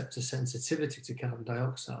chemoreceptor sensitivity to carbon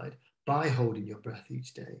dioxide by holding your breath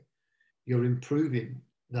each day, you're improving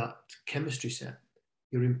that chemistry set.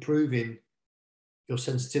 You're improving your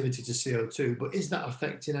sensitivity to CO2. But is that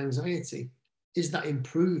affecting anxiety? Is that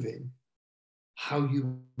improving how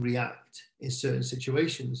you react in certain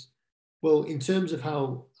situations? Well, in terms of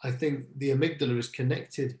how I think the amygdala is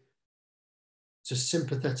connected to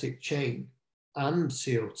sympathetic chain and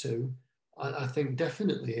CO2, I think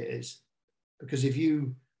definitely it is. Because if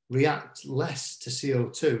you react less to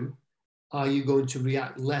CO2, are you going to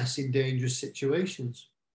react less in dangerous situations?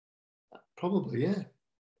 Probably, yeah.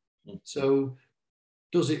 So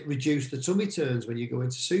does it reduce the tummy turns when you go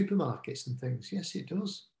into supermarkets and things? Yes, it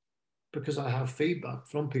does. Because I have feedback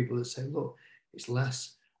from people that say, look, it's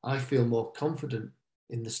less. I feel more confident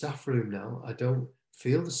in the staff room now. I don't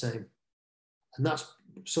feel the same. And that's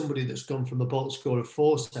somebody that's gone from a bolt score of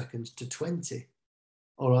 4 seconds to 20.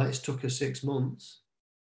 All right, it's took her 6 months,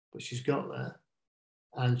 but she's got there.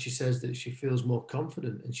 And she says that she feels more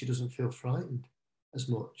confident and she doesn't feel frightened as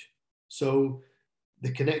much. So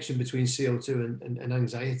the connection between CO2 and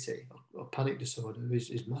anxiety or panic disorder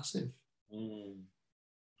is massive.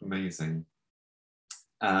 Amazing.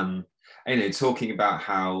 And you know, talking about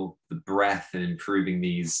how the breath and improving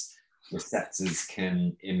these receptors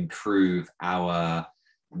can improve our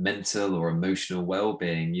mental or emotional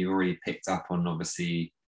well-being. You already picked up on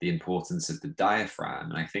obviously the importance of the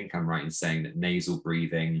diaphragm, and I think I'm right in saying that nasal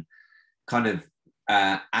breathing kind of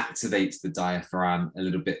activates the diaphragm a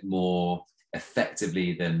little bit more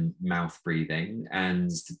effectively than mouth breathing. And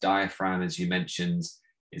the diaphragm, as you mentioned,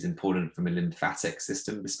 is important from a lymphatic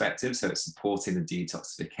system perspective. So it's supporting the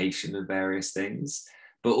detoxification of various things,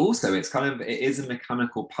 but also it's kind of, it is a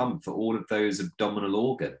mechanical pump for all of those abdominal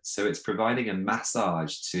organs. So it's providing a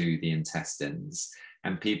massage to the intestines,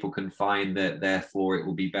 and people can find that therefore it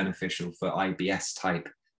will be beneficial for IBS type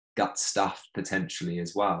gut stuff potentially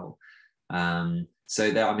as well. So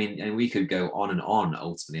there, I mean, and we could go on and on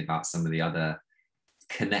ultimately about some of the other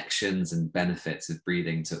connections and benefits of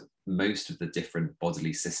breathing to most of the different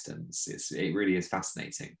bodily systems. It really is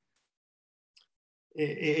fascinating.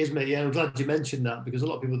 It is, mate. Yeah, I'm glad you mentioned that, because a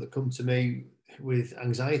lot of people that come to me with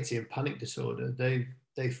anxiety and panic disorder, they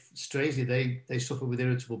strangely they suffer with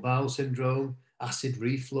irritable bowel syndrome, acid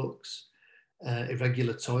reflux,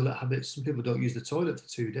 irregular toilet habits. Some people don't use the toilet for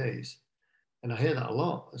 2 days, and I hear that a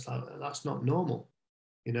lot. It's like, that's not normal,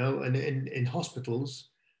 you know. And in hospitals,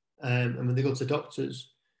 and when they go to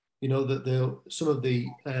doctors, you know, that some of the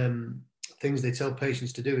things they tell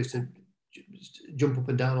patients to do is to jump up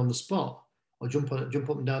and down on the spot, or jump up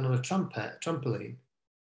and down on a trampoline.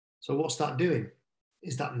 So what's that doing?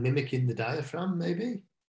 Is that mimicking the diaphragm? Maybe.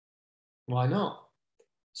 Why not?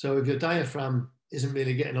 So if your diaphragm isn't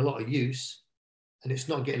really getting a lot of use, and it's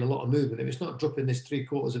not getting a lot of movement, if it's not dropping this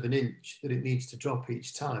 3/4 of an inch that it needs to drop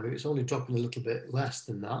each time, if it's only dropping a little bit less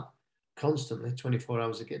than that constantly, 24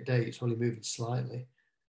 hours a day, it's only moving slightly,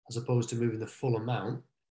 as opposed to moving the full amount,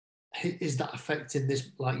 is that affecting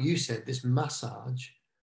this, like you said, this massage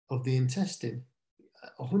of the intestine?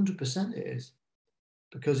 100% it is,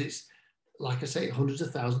 because it's, like I say, hundreds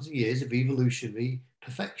of thousands of years of evolutionary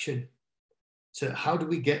perfection. So how do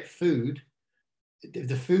we get food? If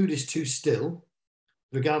the food is too still,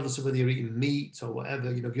 regardless of whether you're eating meat or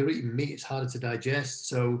whatever, you know, if you're eating meat, it's harder to digest.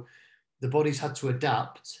 So the body's had to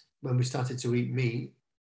adapt when we started to eat meat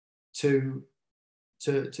to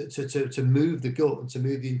move the gut and to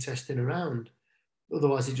move the intestine around.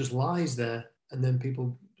 Otherwise, it just lies there, and then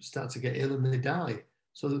people start to get ill and they die.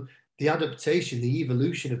 So the adaptation, the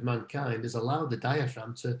evolution of mankind has allowed the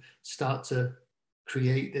diaphragm to start to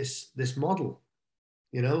create this model,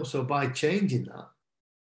 you know. So by changing that,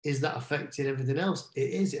 is that affecting everything else? It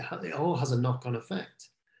is. It all has a knock-on effect.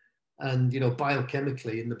 And, you know,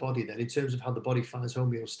 biochemically in the body, then, in terms of how the body finds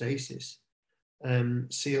homeostasis,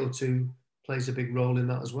 CO2 plays a big role in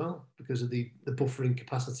that as well, because of the buffering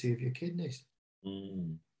capacity of your kidneys.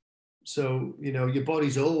 Mm. So, you know, your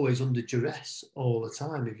body's always under duress all the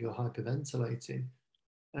time if you're hyperventilating.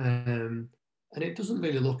 And it doesn't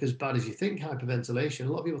really look as bad as you think, hyperventilation. A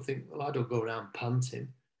lot of people think, well, I don't go around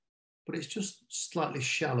panting, but it's just slightly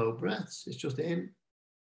shallow breaths. It's just in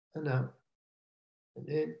and out, and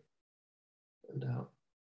in and out,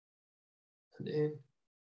 and in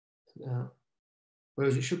and out.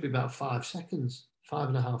 Whereas it should be about 5 seconds,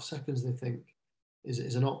 5.5 seconds, they think,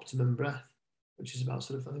 is an optimum breath, which is about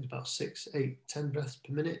sort of, I think, about 6, 8, 10 breaths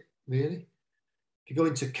per minute, really. If you go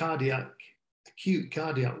into acute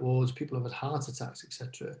cardiac wards, people have had heart attacks,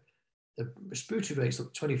 etc., the respiratory rates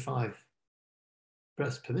look 25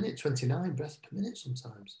 breaths per minute, 29 breaths per minute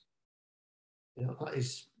sometimes. You know, that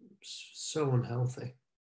is so unhealthy.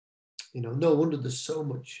 You know, no wonder there's so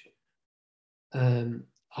much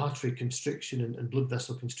artery constriction and blood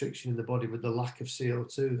vessel constriction in the body with the lack of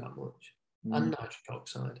CO2 that much, and nitric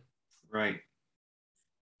oxide. Right.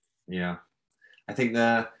 Yeah. I think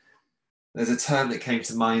there's a term that came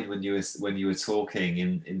to mind when you were talking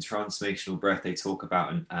in transformational breath. They talk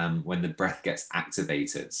about when the breath gets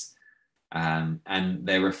activated, and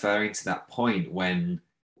they're referring to that point when,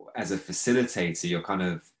 as a facilitator, you're kind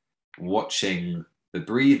of watching the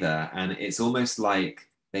breather, and it's almost like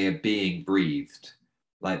they are being breathed.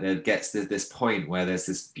 Like there gets to this point where there's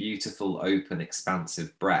this beautiful, open,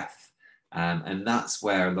 expansive breath, and that's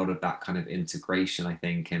where a lot of that kind of integration, I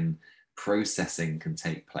think, and processing can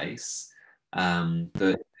take place.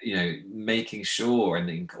 But you know, making sure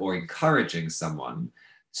or encouraging someone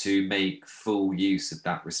to make full use of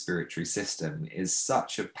that respiratory system is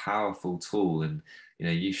such a powerful tool. And you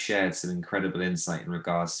know, you shared some incredible insight in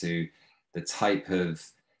regards to the type of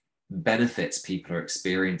benefits people are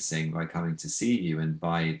experiencing by coming to see you, and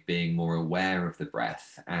by being more aware of the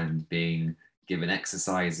breath and being given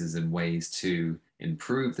exercises and ways to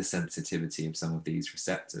improve the sensitivity of some of these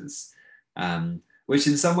receptors. which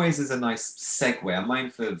in some ways is a nice segue. I'm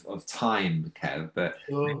mindful of time, Kev, but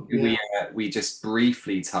Sure, we yeah. we just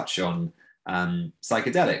briefly touch on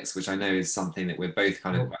psychedelics, which I know is something that we're both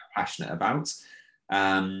kind of quite passionate about.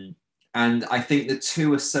 Um, and I think the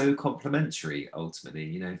two are so complementary ultimately.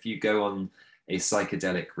 You know, if you go on a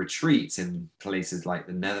psychedelic retreat in places like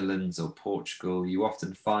the Netherlands or Portugal, you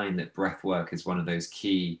often find that breath work is one of those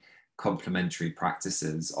key complementary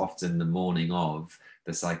practices, often the morning of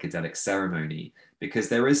the psychedelic ceremony, because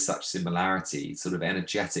there is such similarity, sort of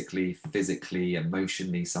energetically, physically,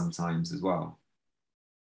 emotionally sometimes as well.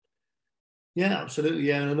 Yeah, absolutely.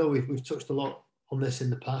 Yeah, and I know we've touched a lot on this in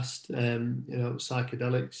the past. You know,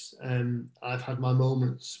 psychedelics. I've had my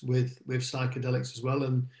moments with psychedelics as well,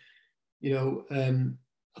 and you know,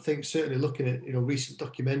 I think certainly looking at recent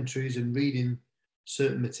documentaries and reading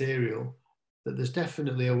certain material, that there's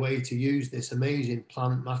definitely a way to use this amazing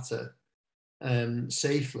plant matter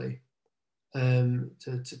safely, to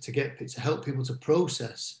help people to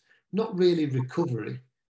process, not really recovery.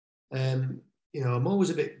 You know, I'm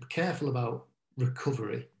always a bit careful about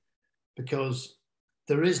recovery, because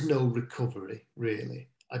there is no recovery really,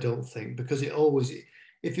 I don't think, because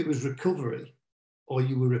if it was recovery or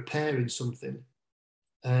you were repairing something,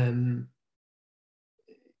 um,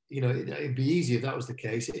 you know, it'd be easy if that was the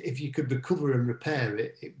case. If you could recover and repair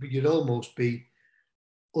it, you'd almost be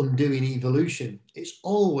undoing evolution. It's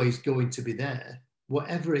always going to be there.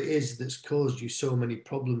 Whatever it is that's caused you so many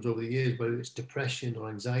problems over the years, whether it's depression or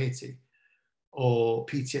anxiety or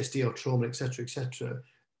PTSD or trauma, etc.,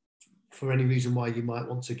 for any reason why you might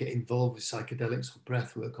want to get involved with psychedelics or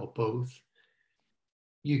breathwork or both,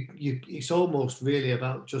 it's almost really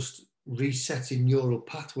about just resetting neural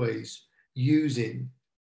pathways using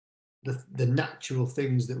the natural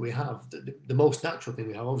things that we have. The most natural thing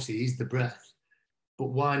we have, obviously, is the breath.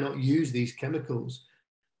 But why not use these chemicals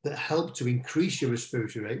that help to increase your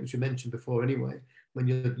respiratory rate, which we mentioned before anyway? When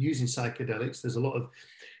you're using psychedelics, there's a lot of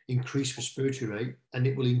increased respiratory rate, and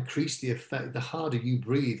it will increase the effect the harder you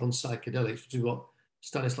breathe on psychedelics, which is what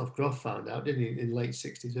Stanislav Grof found out, didn't he, in late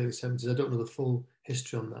 60s, early 70s. I don't know the full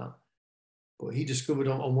history on that, but he discovered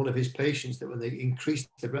on one of his patients that when they increased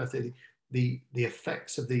the breath, the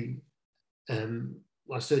effects of the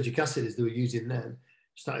lysergic acid, as they were using then,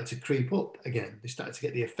 started to creep up again. They started to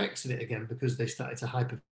get the effects of it again because they started to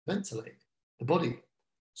hyperventilate the body.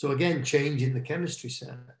 So again, changing the chemistry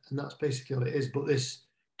set, and that's basically all it is. But this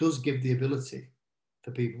does give the ability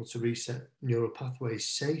for people to reset neural pathways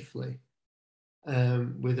safely,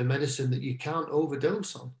 with a medicine that you can't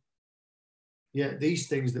overdose on. Yeah, these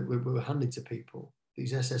things that we're handing to people,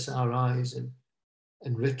 these SSRIs and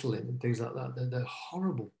Ritalin and things like that, they're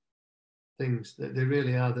horrible things. They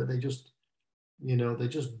really are. That they just, they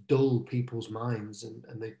just dull people's minds, and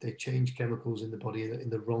they change chemicals in the body in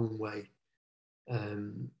the wrong way.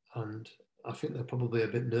 And I think they're probably a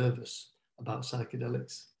bit nervous about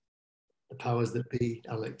psychedelics, the powers that be,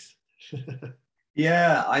 Alex.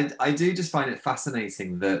 Yeah, I do just find it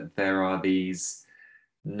fascinating that there are these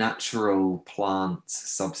natural plant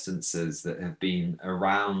substances that have been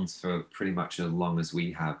around for pretty much as long as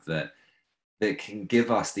we have, that can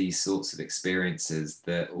give us these sorts of experiences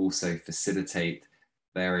that also facilitate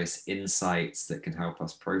various insights that can help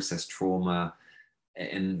us process trauma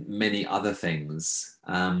and many other things.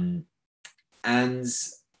 And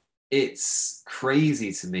it's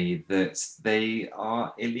crazy to me that they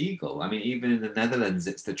are illegal. I mean, even in the Netherlands,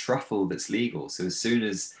 it's the truffle that's legal. So as soon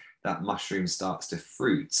as that mushroom starts to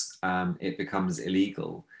fruit, it becomes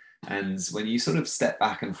illegal. And when you sort of step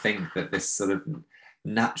back and think that this sort of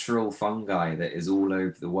natural fungi that is all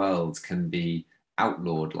over the world can be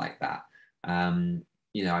outlawed like that,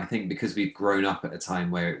 I think because we've grown up at a time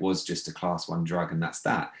where it was just a class 1 drug and that's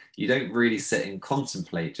that, you don't really sit and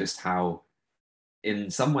contemplate just how, in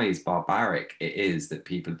some ways, barbaric it is that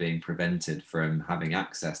people are being prevented from having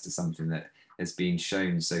access to something that has been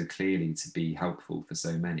shown so clearly to be helpful for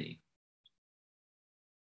so many.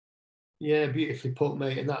 Yeah, beautifully put,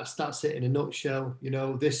 mate. And that's it in a nutshell.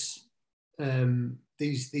 These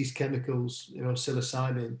chemicals,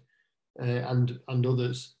 psilocybin, and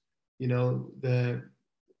others,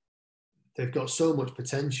 they've got so much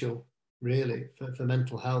potential, really, for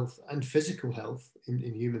mental health and physical health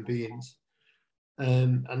in human beings.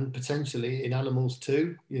 And potentially in animals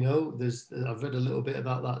too. I've read a little bit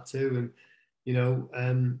about that too, and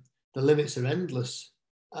the limits are endless,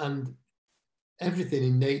 and everything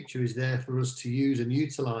in nature is there for us to use and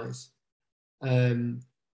utilize. And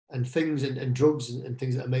things and drugs and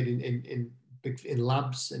things that are made in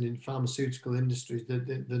labs and in pharmaceutical industries,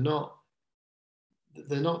 they're not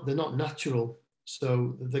natural,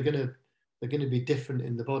 so they're gonna be different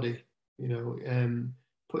in the body.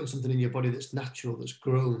 putting something in your body that's natural, that's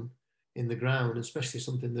grown in the ground, especially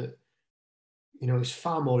something that, is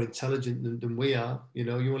far more intelligent than we are.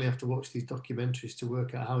 You only have to watch these documentaries to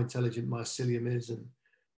work out how intelligent mycelium is,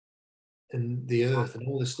 and the earth and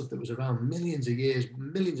all this stuff that was around millions of years,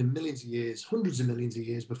 millions and millions of years, hundreds of millions of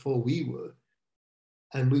years before we were.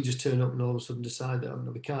 And we just turn up and all of a sudden decide that, oh,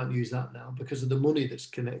 no, we can't use that now because of the money that's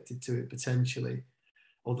connected to it potentially,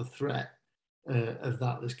 or the threat of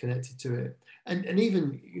that that's connected to it. And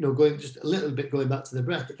even, going just a little bit, going back to the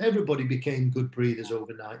breath, if everybody became good breathers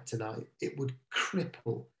overnight tonight, it would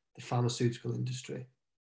cripple the pharmaceutical industry.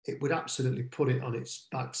 It would absolutely put it on its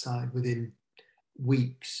backside within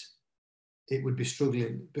weeks. It would be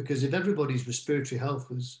struggling, because if everybody's respiratory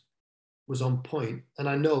health was on point, and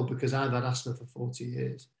I know because I've had asthma for 40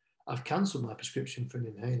 years, I've cancelled my prescription for an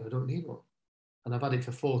inhaler. I don't need one. And I've had it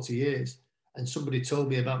for 40 years. And somebody told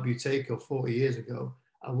me about buteyko 40 years ago,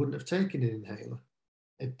 I wouldn't have taken an inhaler.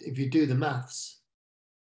 If you do the maths,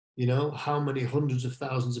 how many hundreds of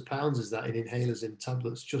thousands of pounds is that in inhalers and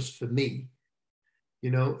tablets just for me?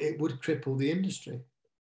 It would cripple the industry.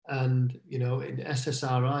 And, in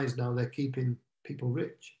SSRIs now, they're keeping people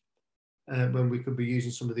rich when we could be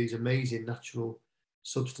using some of these amazing natural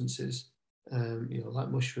substances, like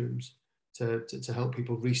mushrooms, to help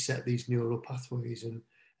people reset these neural pathways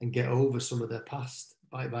and get over some of their past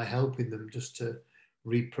by helping them just to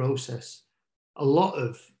reprocess a lot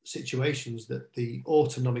of situations that the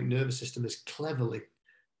autonomic nervous system has cleverly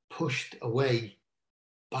pushed away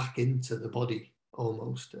back into the body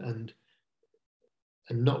almost, and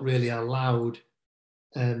not really allowed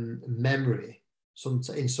memory.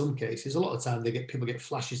 In some cases, a lot of time people get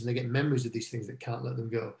flashes and they get memories of these things that can't let them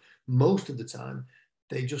go. Most of the time,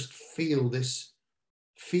 they just feel this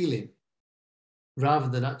feeling rather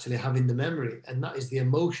than actually having the memory. And that is the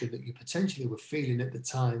emotion that you potentially were feeling at the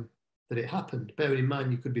time that it happened. Bearing in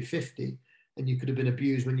mind, you could be 50 and you could have been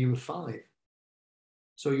abused when you were 5.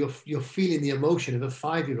 So you're feeling the emotion of a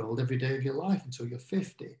 5-year-old every day of your life until you're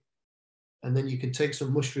 50. And then you can take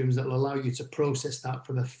some mushrooms that will allow you to process that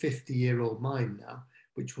from a 50-year-old mind now,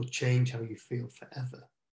 which will change how you feel forever.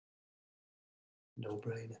 No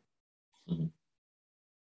brainer. Mm-hmm.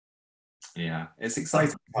 Yeah, it's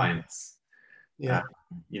exciting times. Yeah.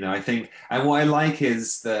 I think, and what I like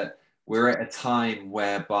is that we're at a time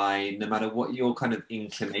whereby no matter what your kind of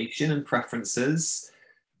inclination and preferences,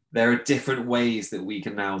 there are different ways that we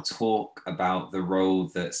can now talk about the role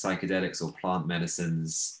that psychedelics or plant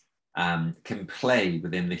medicines can play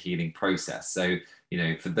within the healing process. So,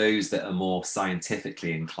 for those that are more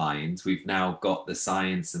scientifically inclined, we've now got the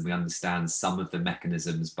science and we understand some of the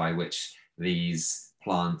mechanisms by which these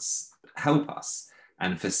plants help us.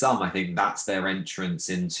 And for some, I think that's their entrance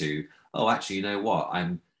into, oh, actually, you know what?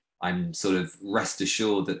 I'm sort of rest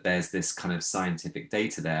assured that there's this kind of scientific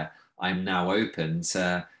data there. I'm now open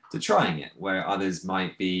to trying it, where others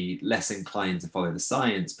might be less inclined to follow the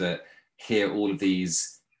science, but hear all of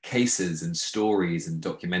these cases and stories and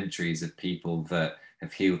documentaries of people that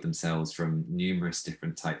have healed themselves from numerous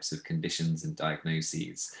different types of conditions and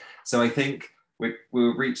diagnoses. So I think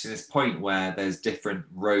we're reaching this point where there's different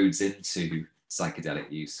roads into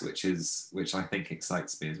psychedelic use, which I think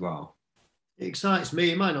excites me as well. It excites me.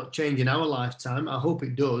 It might not change in our lifetime. I hope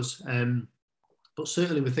it does. But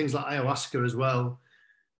certainly with things like ayahuasca as well,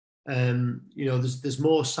 there's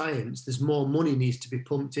more science, there's more money needs to be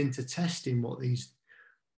pumped into testing what these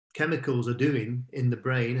chemicals are doing in the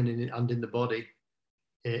brain and in the body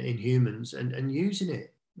in humans, and using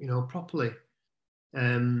it, properly.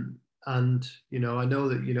 And I know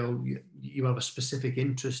that you have a specific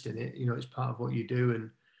interest in it. It's part of what you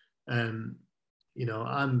do, and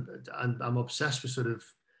I'm obsessed with sort of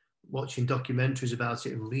watching documentaries about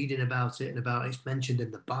it and reading about it, and about it's mentioned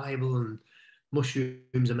in the Bible, and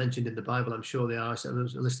mushrooms are mentioned in the Bible. I'm sure they are. So I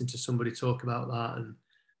was listening to somebody talk about that,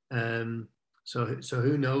 and so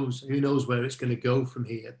who knows where it's going to go from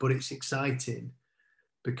here. But it's exciting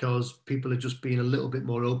because people are just being a little bit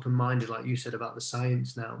more open-minded, like you said about the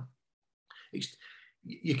science now.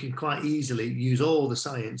 You can quite easily use all the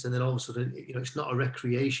science, and then all of a sudden, it's not a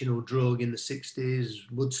recreational drug in the 60s,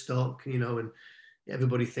 Woodstock, and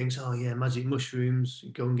everybody thinks, oh yeah, magic mushrooms,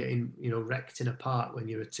 you go and get wrecked in a park when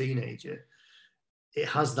you're a teenager. It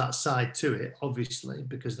has that side to it, obviously,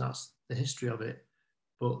 because that's the history of it.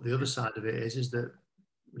 But the other side of it is that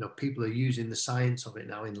people are using the science of it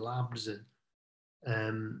now in labs,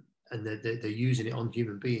 and they're using it on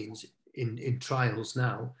human beings in trials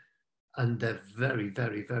now, and they're very,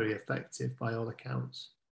 very, very effective by all accounts.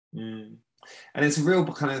 And it's a real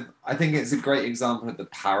kind of, I think it's a great example of the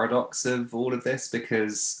paradox of all of this,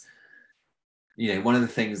 because one of the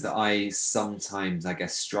things that I sometimes, I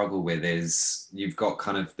guess, struggle with is you've got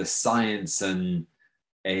kind of the science and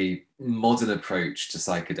a modern approach to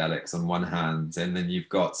psychedelics on one hand, and then you've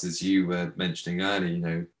got, as you were mentioning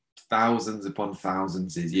earlier, thousands upon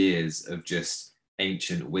thousands of years of just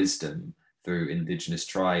ancient wisdom through indigenous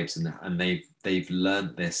tribes, and they've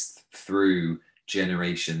learned this through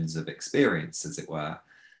generations of experience, as it were.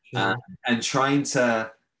 Sure. And trying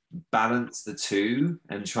to balance the two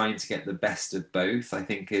and trying to get the best of both, I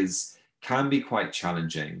think can be quite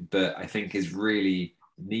challenging, but I think is really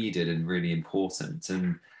needed and really important.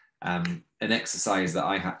 And an exercise that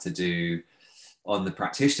I had to do on the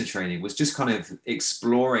practitioner training was just kind of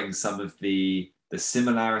exploring some of the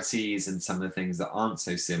similarities and some of the things that aren't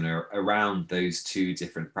so similar around those two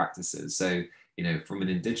different practices. So, from an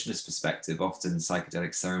indigenous perspective, often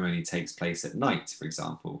psychedelic ceremony takes place at night, for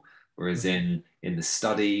example, whereas in the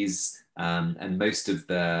studies and most of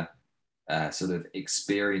the sort of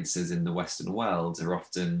experiences in the Western world are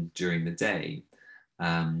often during the day.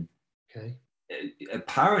 Okay.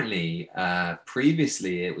 Apparently,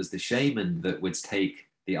 previously it was the shaman that would take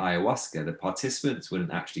the ayahuasca. The participants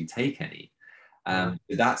wouldn't actually take any. But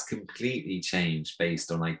that's completely changed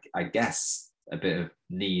based on, I guess, a bit of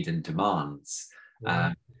need and demands.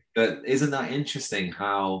 But isn't that interesting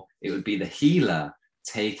how it would be the healer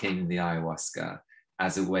taking the ayahuasca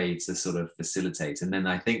as a way to sort of facilitate? And then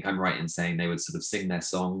I think I'm right in saying they would sort of sing their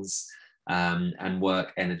songs and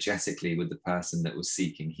work energetically with the person that was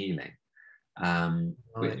seeking healing,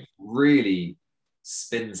 which really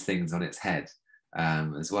spins things on its head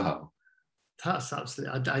as well. That's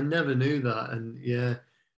absolutely, I never knew that. And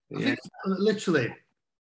I think literally,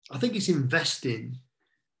 I think it's investing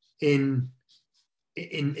in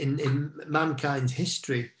mankind's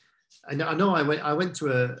history. And I know I went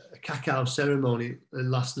to a cacao ceremony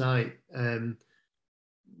last night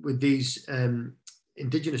with these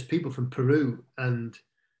indigenous people from Peru, and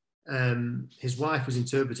his wife was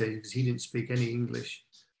interpreting because he didn't speak any English.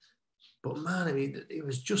 But man, I mean, it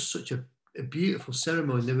was just such a beautiful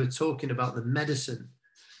ceremony. They were talking about the medicine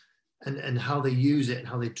and how they use it and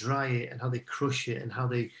how they dry it and how they crush it and how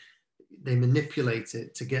they manipulate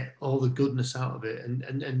it to get all the goodness out of it.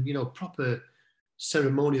 And proper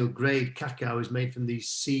ceremonial grade cacao is made from these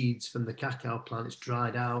seeds from the cacao plant. It's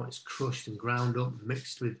dried out, it's crushed and ground up,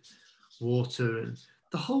 mixed with water, and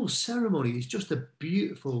the whole ceremony is just a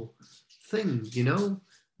beautiful thing,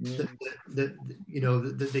 that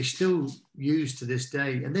they still use to this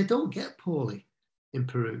day, and they don't get poorly in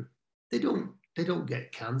Peru. They don't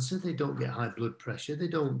get cancer. They don't get high blood pressure. They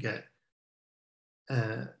don't get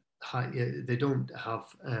they don't have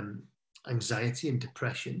anxiety and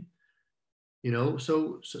depression.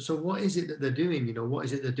 So what is it that they're doing? What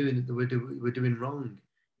is it they're doing that we're doing wrong?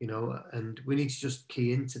 And we need to just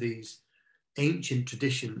key into these ancient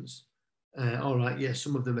traditions. All right, yeah,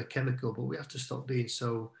 some of them are chemical, but we have to stop being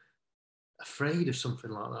so afraid of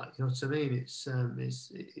something like that. You know what I mean?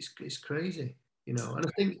 It's crazy. And I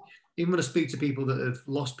think even when I speak to people that have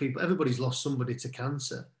lost people, everybody's lost somebody to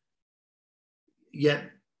cancer.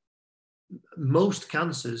 Yet most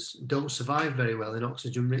cancers don't survive very well in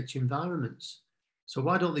oxygen-rich environments. So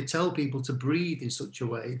why don't they tell people to breathe in such a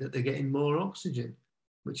way that they're getting more oxygen,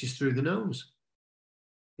 which is through the nose?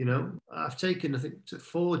 I've taken, I think,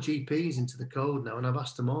 4 GPs into the code now, and I've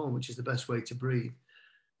asked them all which is the best way to breathe.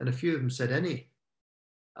 And a few of them said any,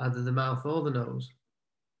 either the mouth or the nose.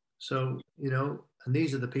 So, and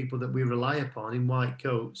these are the people that we rely upon in white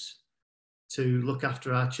coats to look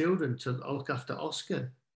after our children, to look after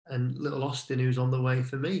Oscar and little Austin, who's on the way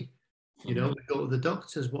for me. We go to the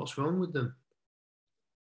doctors, what's wrong with them?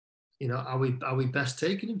 Are we best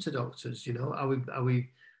taking them to doctors? Are we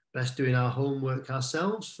best doing our homework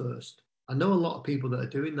ourselves first? I know a lot of people that are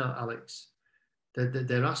doing that, Alex.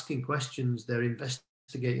 They're asking questions, they're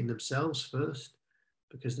investigating themselves first,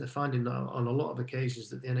 because they're finding that on a lot of occasions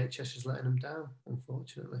that the NHS is letting them down,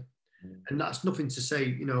 unfortunately. And that's nothing to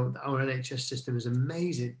say, our NHS system is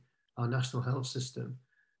amazing, our national health system.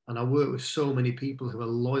 And I work with so many people who are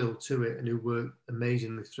loyal to it and who work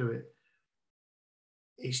amazingly through it.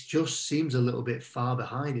 It just seems a little bit far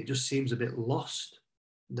behind. It just seems a bit lost.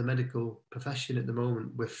 The medical profession at the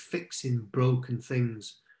moment, we're fixing broken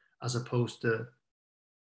things as opposed to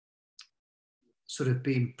sort of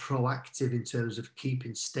being proactive in terms of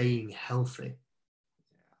staying healthy.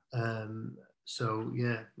 So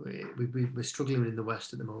yeah, we're struggling in the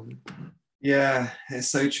West at the moment. Yeah, it's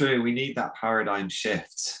so true. We need that paradigm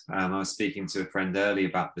shift. I was speaking to a friend earlier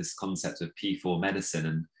about this concept of P4 medicine,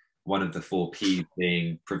 and one of the 4 P's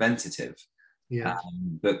being preventative. Yeah.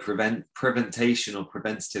 But preventation or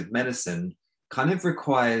preventative medicine kind of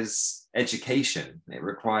requires education. It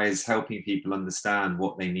requires helping people understand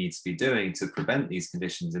what they need to be doing to prevent these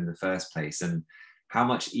conditions in the first place, and how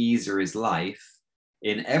much easier is life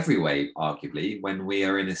in every way, arguably, when we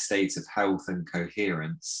are in a state of health and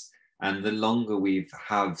coherence. And the longer we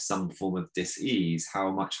have some form of dis-ease, how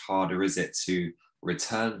much harder is it to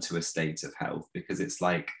return to a state of health? Because it's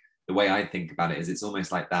like, the way I think about it is, it's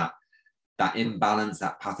almost like that imbalance,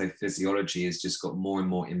 that pathophysiology has just got more and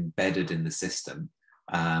more embedded in the system.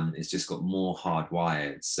 It's just got more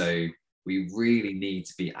hardwired. So we really need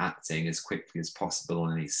to be acting as quickly as possible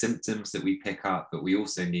on any symptoms that we pick up, but we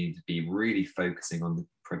also need to be really focusing on the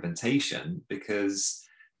prevention, because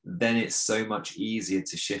then it's so much easier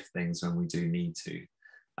to shift things when we do need to.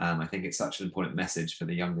 I think it's such an important message for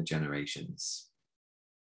the younger generations.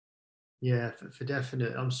 Yeah, for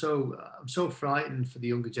definite. I'm so frightened for the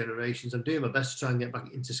younger generations. I'm doing my best to try and get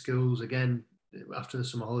back into schools again after the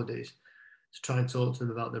summer holidays, to try and talk to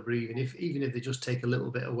them about their breathing. Even if they just take a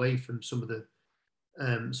little bit away from some of the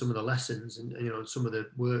lessons, and some of the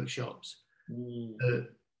workshops.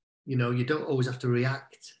 You don't always have to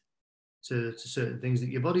react to certain things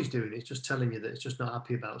that your body's doing. It's just telling you that it's just not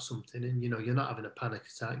happy about something, and you're not having a panic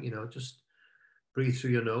attack. Just breathe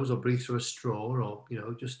through your nose, or breathe through a straw, or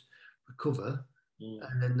just recover,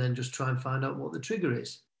 and then just try and find out what the trigger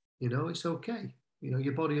is. It's okay.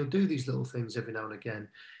 Your body will do these little things every now and again.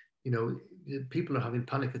 People are having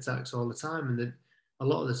panic attacks all the time, and a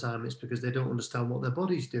lot of the time it's because they don't understand what their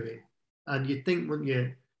body's doing. And you'd think, when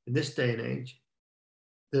you're in this day and age,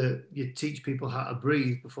 that you teach people how to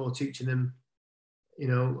breathe before teaching them,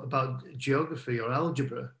 about geography or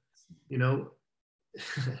algebra.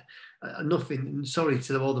 Nothing. Sorry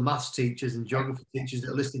to all the maths teachers and geography teachers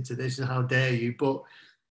that are listening to this, and how dare you? But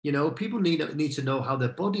people need to know how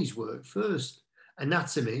their bodies work first.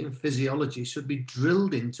 Anatomy and physiology should be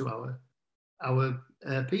drilled into our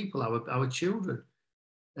people, our children.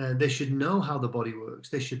 They should know how the body works.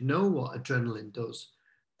 They should know what adrenaline does.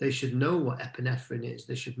 They should know what epinephrine is.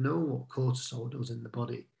 They should know what cortisol does in the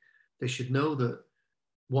body. They should know that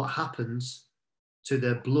what happens to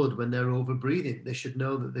their blood when they're over breathing. They should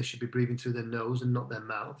know that they should be breathing through their nose and not their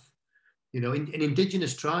mouth. In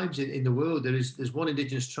indigenous tribes in the world, there's one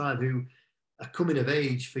indigenous tribe who are coming of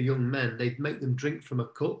age for young men. They make them drink from a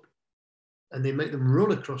cup, and they make them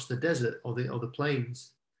run across the desert or the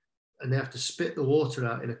plains, and they have to spit the water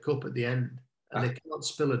out in a cup at the end, and they cannot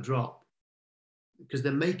spill a drop, because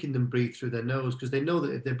they're making them breathe through their nose, because they know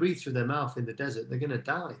that if they breathe through their mouth in the desert, they're going to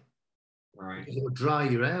die. Right. Because it will dry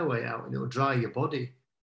your airway out, and it will dry your body,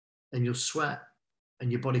 and you'll sweat,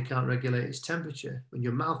 and your body can't regulate its temperature. When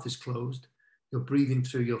your mouth is closed, you're breathing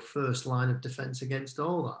through your first line of defense against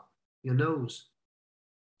all that, your nose.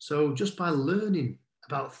 So just by learning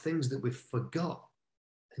about things that we've forgot,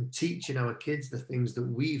 and teaching our kids the things that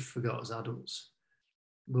we've forgot as adults,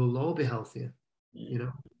 we'll all be healthier.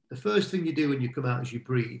 The first thing you do when you come out is you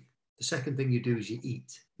breathe. The second thing you do is you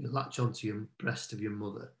eat. You latch onto your breast of your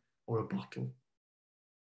mother or a bottle.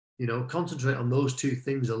 Concentrate on those two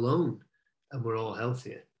things alone, and we're all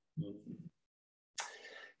healthier.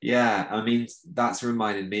 Yeah, I mean, that's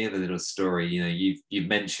reminded me of a little story. You've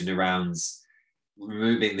mentioned around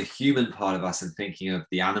removing the human part of us and thinking of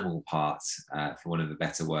the animal part, for want of a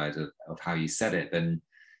better word, of how you said it. And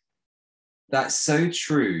that's so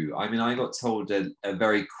true. I mean, I got told a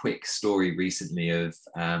very quick story recently of,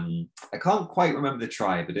 I can't quite remember the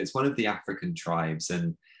tribe, but it's one of the African tribes.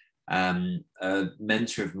 And a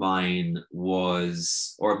mentor of mine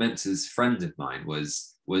or a mentor's friend of mine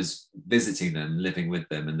was visiting them, living with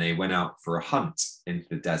them, and they went out for a hunt into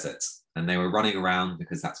the desert, and they were running around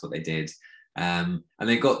because that's what they did. And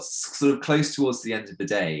they got sort of close towards the end of the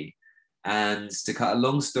day. And to cut a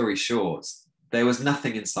long story short, there was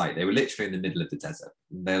nothing in sight. They were literally in the middle of the desert.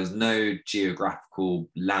 There was no geographical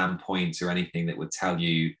land point or anything that would tell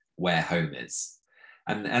you where home is.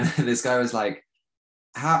 And this guy was like,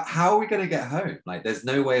 how are we going to get home? Like, there's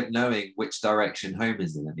no way of knowing which direction home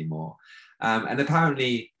is in anymore. And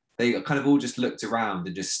apparently they kind of all just looked around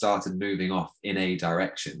and just started moving off in a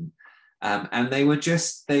direction. And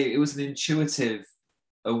it was an intuitive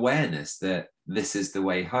awareness that this is the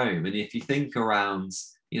way home. And if you think around,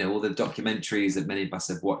 all the documentaries that many of us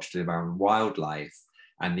have watched around wildlife,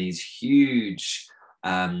 and these huge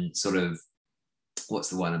sort of, what's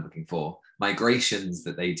the word I'm looking for? Migrations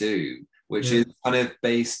that they do, which is kind of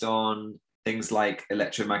based on things like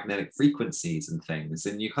electromagnetic frequencies and things.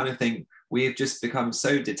 And you kind of think we have just become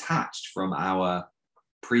so detached from our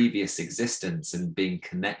previous existence and being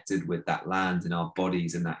connected with that land in our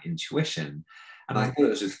bodies and that intuition. And I thought it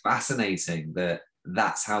was just fascinating that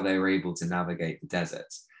that's how they were able to navigate the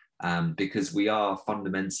desert. because we are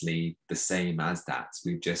fundamentally the same as that.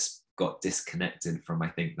 We've just got disconnected from, I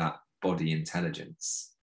think, that body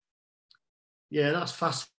intelligence. Yeah, that's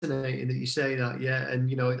fascinating that you say that. Yeah, and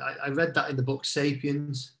you know, I read that in the book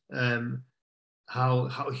 *Sapiens*.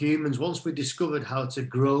 How humans, once we discovered how to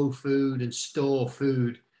grow food and store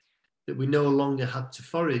food, that we no longer had to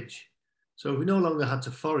forage. So if we no longer had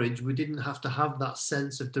to forage, we didn't have to have that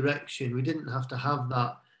sense of direction. We didn't have to have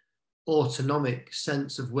that autonomic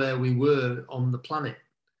sense of where we were on the planet.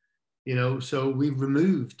 You know, so we've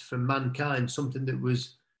removed from mankind something that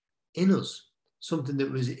was in us, something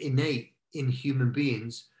that was innate in human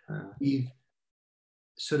beings. We've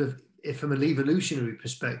sort of, from an evolutionary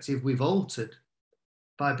perspective, we've altered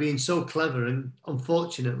by being so clever, and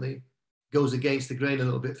unfortunately goes against the grain a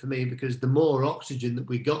little bit for me, because the more oxygen that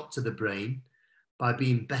we got to the brain by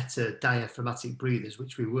being better diaphragmatic breathers,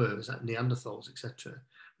 which we were as Neanderthals, etc.,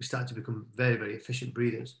 we started to become very, very efficient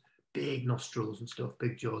breathers, big nostrils and stuff,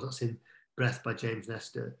 big jaws. That's in Breath by James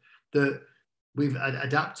Nestor. That we've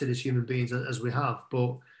adapted as human beings as we have,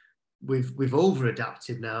 but we've over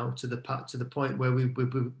adapted now to the point where we're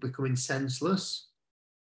becoming senseless,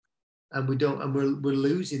 and we're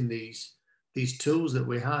losing these tools that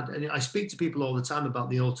we had. And I speak to people all the time about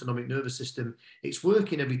the autonomic nervous system. It's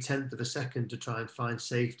working every 10th of a second to try and find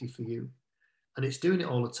safety for you, and it's doing it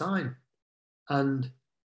all the time. And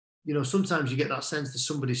you know, sometimes you get that sense that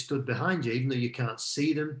somebody stood behind you, even though you can't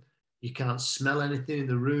see them, you can't smell anything in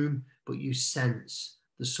the room, but you sense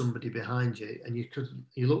there's somebody behind you, and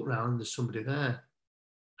you look around and there's somebody there.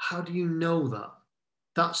 How do you know that?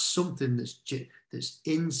 That's something that's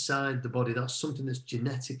inside the body. That's something that's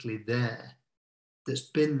genetically there, that's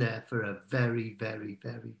been there for a very, very,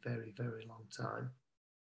 very, very, very long time.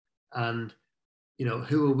 And you know,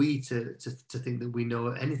 who are we to think that we know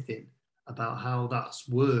anything about how that's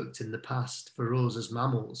worked in the past for us as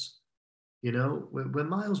mammals? You know, we're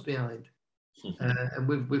miles behind, and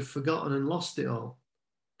we've forgotten and lost it all.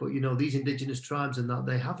 But you know, these indigenous tribes and that,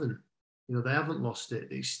 they haven't. You know, they haven't lost it.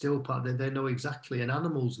 It's still part. They know exactly, and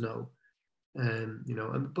animals know. You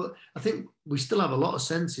know, but I think we still have a lot of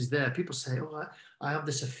senses there. People say, "Oh, I have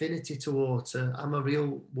this affinity to water. I'm a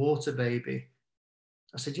real water baby."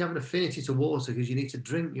 I said, "You have an affinity to water because you need to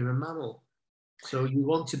drink. You're a mammal, so you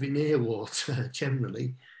want to be near water.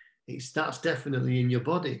 Generally, that's definitely in your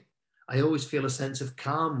body. I always feel a sense of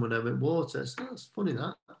calm when I'm at water. So that's funny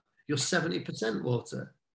that you're 70%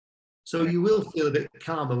 water." So you will feel a bit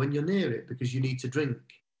calmer when you're near it because you need to drink.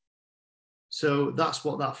 So that's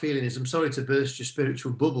what that feeling is. I'm sorry to burst your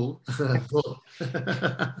spiritual bubble,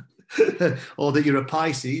 but or that you're a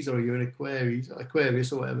Pisces or you're an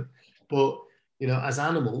Aquarius or whatever. But you know, as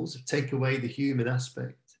animals, take away the human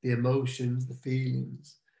aspect, the emotions, the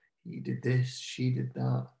feelings. He did this, she did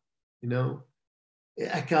that. You know,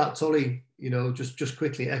 Eckhart Tolle. You know, just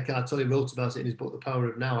quickly, Eckhart Tolle wrote about it in his book, The Power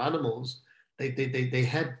of Now. Animals, they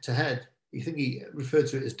head to head. You think he referred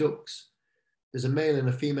to it as ducks. There's a male and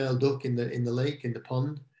a female duck in the lake, in the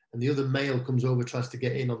pond, and the other male comes over, tries to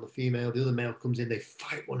get in on the female. The other male comes in, they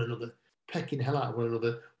fight one another, pecking hell out of one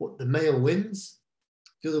another. What, the male wins,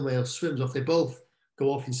 the other male swims off. They both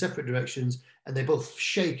go off in separate directions, and they both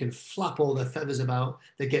shake and flap all their feathers about.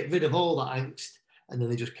 They get rid of all that angst, and then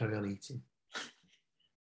they just carry on eating.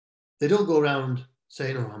 They don't go around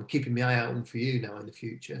saying, "Oh, I'm keeping my eye out for you now in the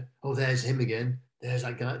future. Oh, there's him again. There's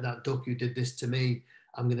that guy, that duck who did this to me.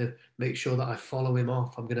 I'm going to make sure that I follow him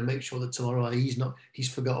off. I'm going to make sure that tomorrow he's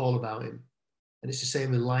forgot all about him." And it's the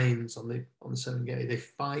same with lions on the Serengeti. They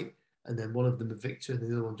fight, and then one of them is victor, and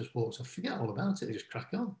the other one just walks off. Forget all about it. They just crack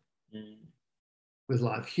on. With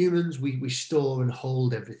life, humans, we store and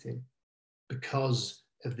hold everything because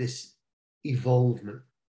of this evolvement.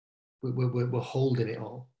 We're holding it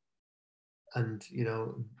all. And, you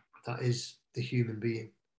know, that is the human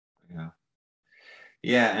being.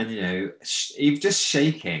 Yeah, and you know, even just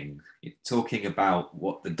shaking, talking about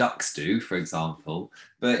what the ducks do, for example.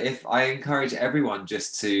 But if I encourage everyone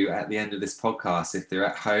just to, at the end of this podcast, if they're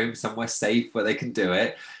at home, somewhere safe where they can do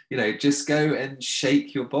it, you know, just go and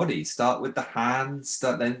shake your body. Start with the hands,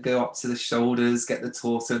 then go up to the shoulders, get the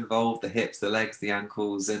torso involved, the hips, the legs, the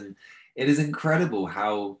ankles. And it is incredible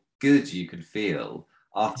how good you can feel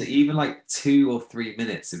after even like 2 or 3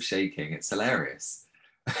 minutes of shaking. It's hilarious.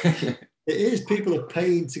 It is. People are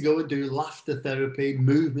paying to go and do laughter therapy,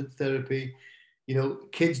 movement therapy. You know,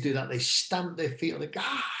 kids do that. They stamp their feet on the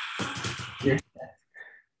ground,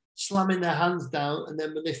 slamming their hands down, and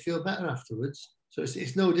then when they feel better afterwards. So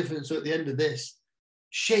it's no different. So at the end of this,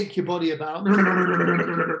 shake your body about,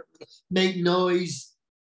 make noise,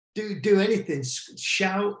 do anything,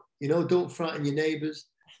 shout. You know, don't frighten your neighbours.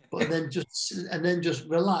 but then just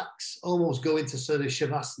relax, almost go into sort of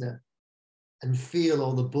shavasana and feel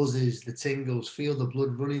all the buzzes, the tingles, feel the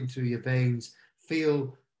blood running through your veins,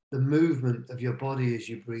 feel the movement of your body as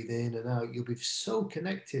you breathe in and out. You'll be so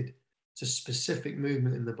connected to specific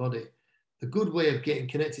movement in the body. The good way of getting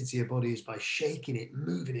connected to your body is by shaking it,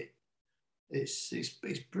 moving it. It's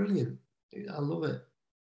brilliant. I love it.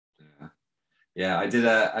 Yeah,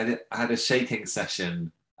 I had a shaking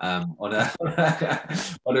session on a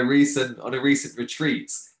on a recent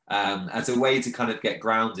retreat as a way to kind of get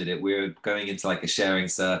grounded. We were going into like a sharing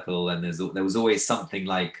circle, and there was always something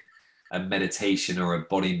like a meditation or a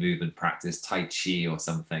body movement practice, Tai Chi or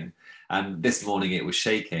something. And this morning it was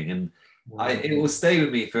shaking, and it will stay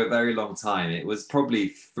with me for a very long time. It was probably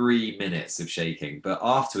 3 minutes of shaking, but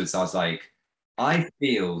afterwards I was like, I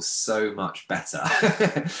feel so much better.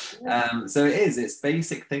 So it's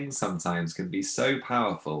basic things sometimes can be so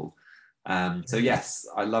powerful. So yes,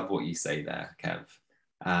 I love what you say there, Kev.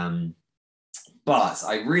 But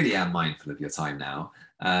I really am mindful of your time now.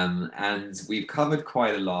 And we've covered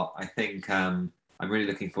quite a lot. I think I'm really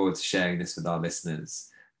looking forward to sharing this with our listeners.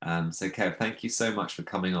 So Kev, thank you so much for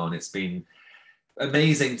coming on. It's been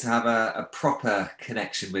amazing to have a proper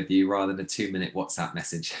connection with you rather than a 2-minute WhatsApp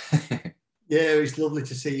message. Yeah, it's lovely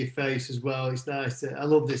to see your face as well. It's nice. I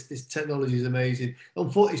love this. This technology is amazing.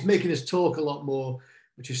 Unfortunately, it's making us talk a lot more,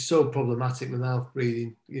 which is so problematic with mouth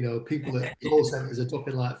breathing. You know, people at call centres are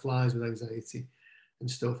dropping like flies with anxiety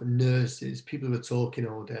and stuff, and nurses, people who are talking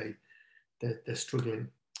all day, they're struggling.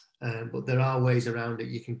 But there are ways around it.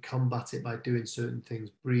 You can combat it by doing certain things,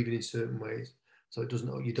 breathing in certain ways, so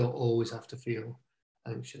you don't always have to feel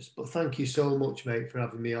anxious. But thank you so much, mate, for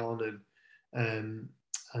having me on.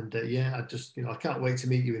 And yeah, I can't wait to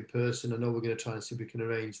meet you in person. I know we're going to try and see if we can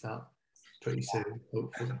arrange that pretty soon,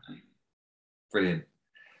 hopefully. Brilliant.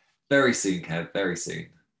 Very soon, Kev, very soon.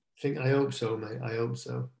 I hope so, mate. I hope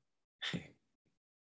so.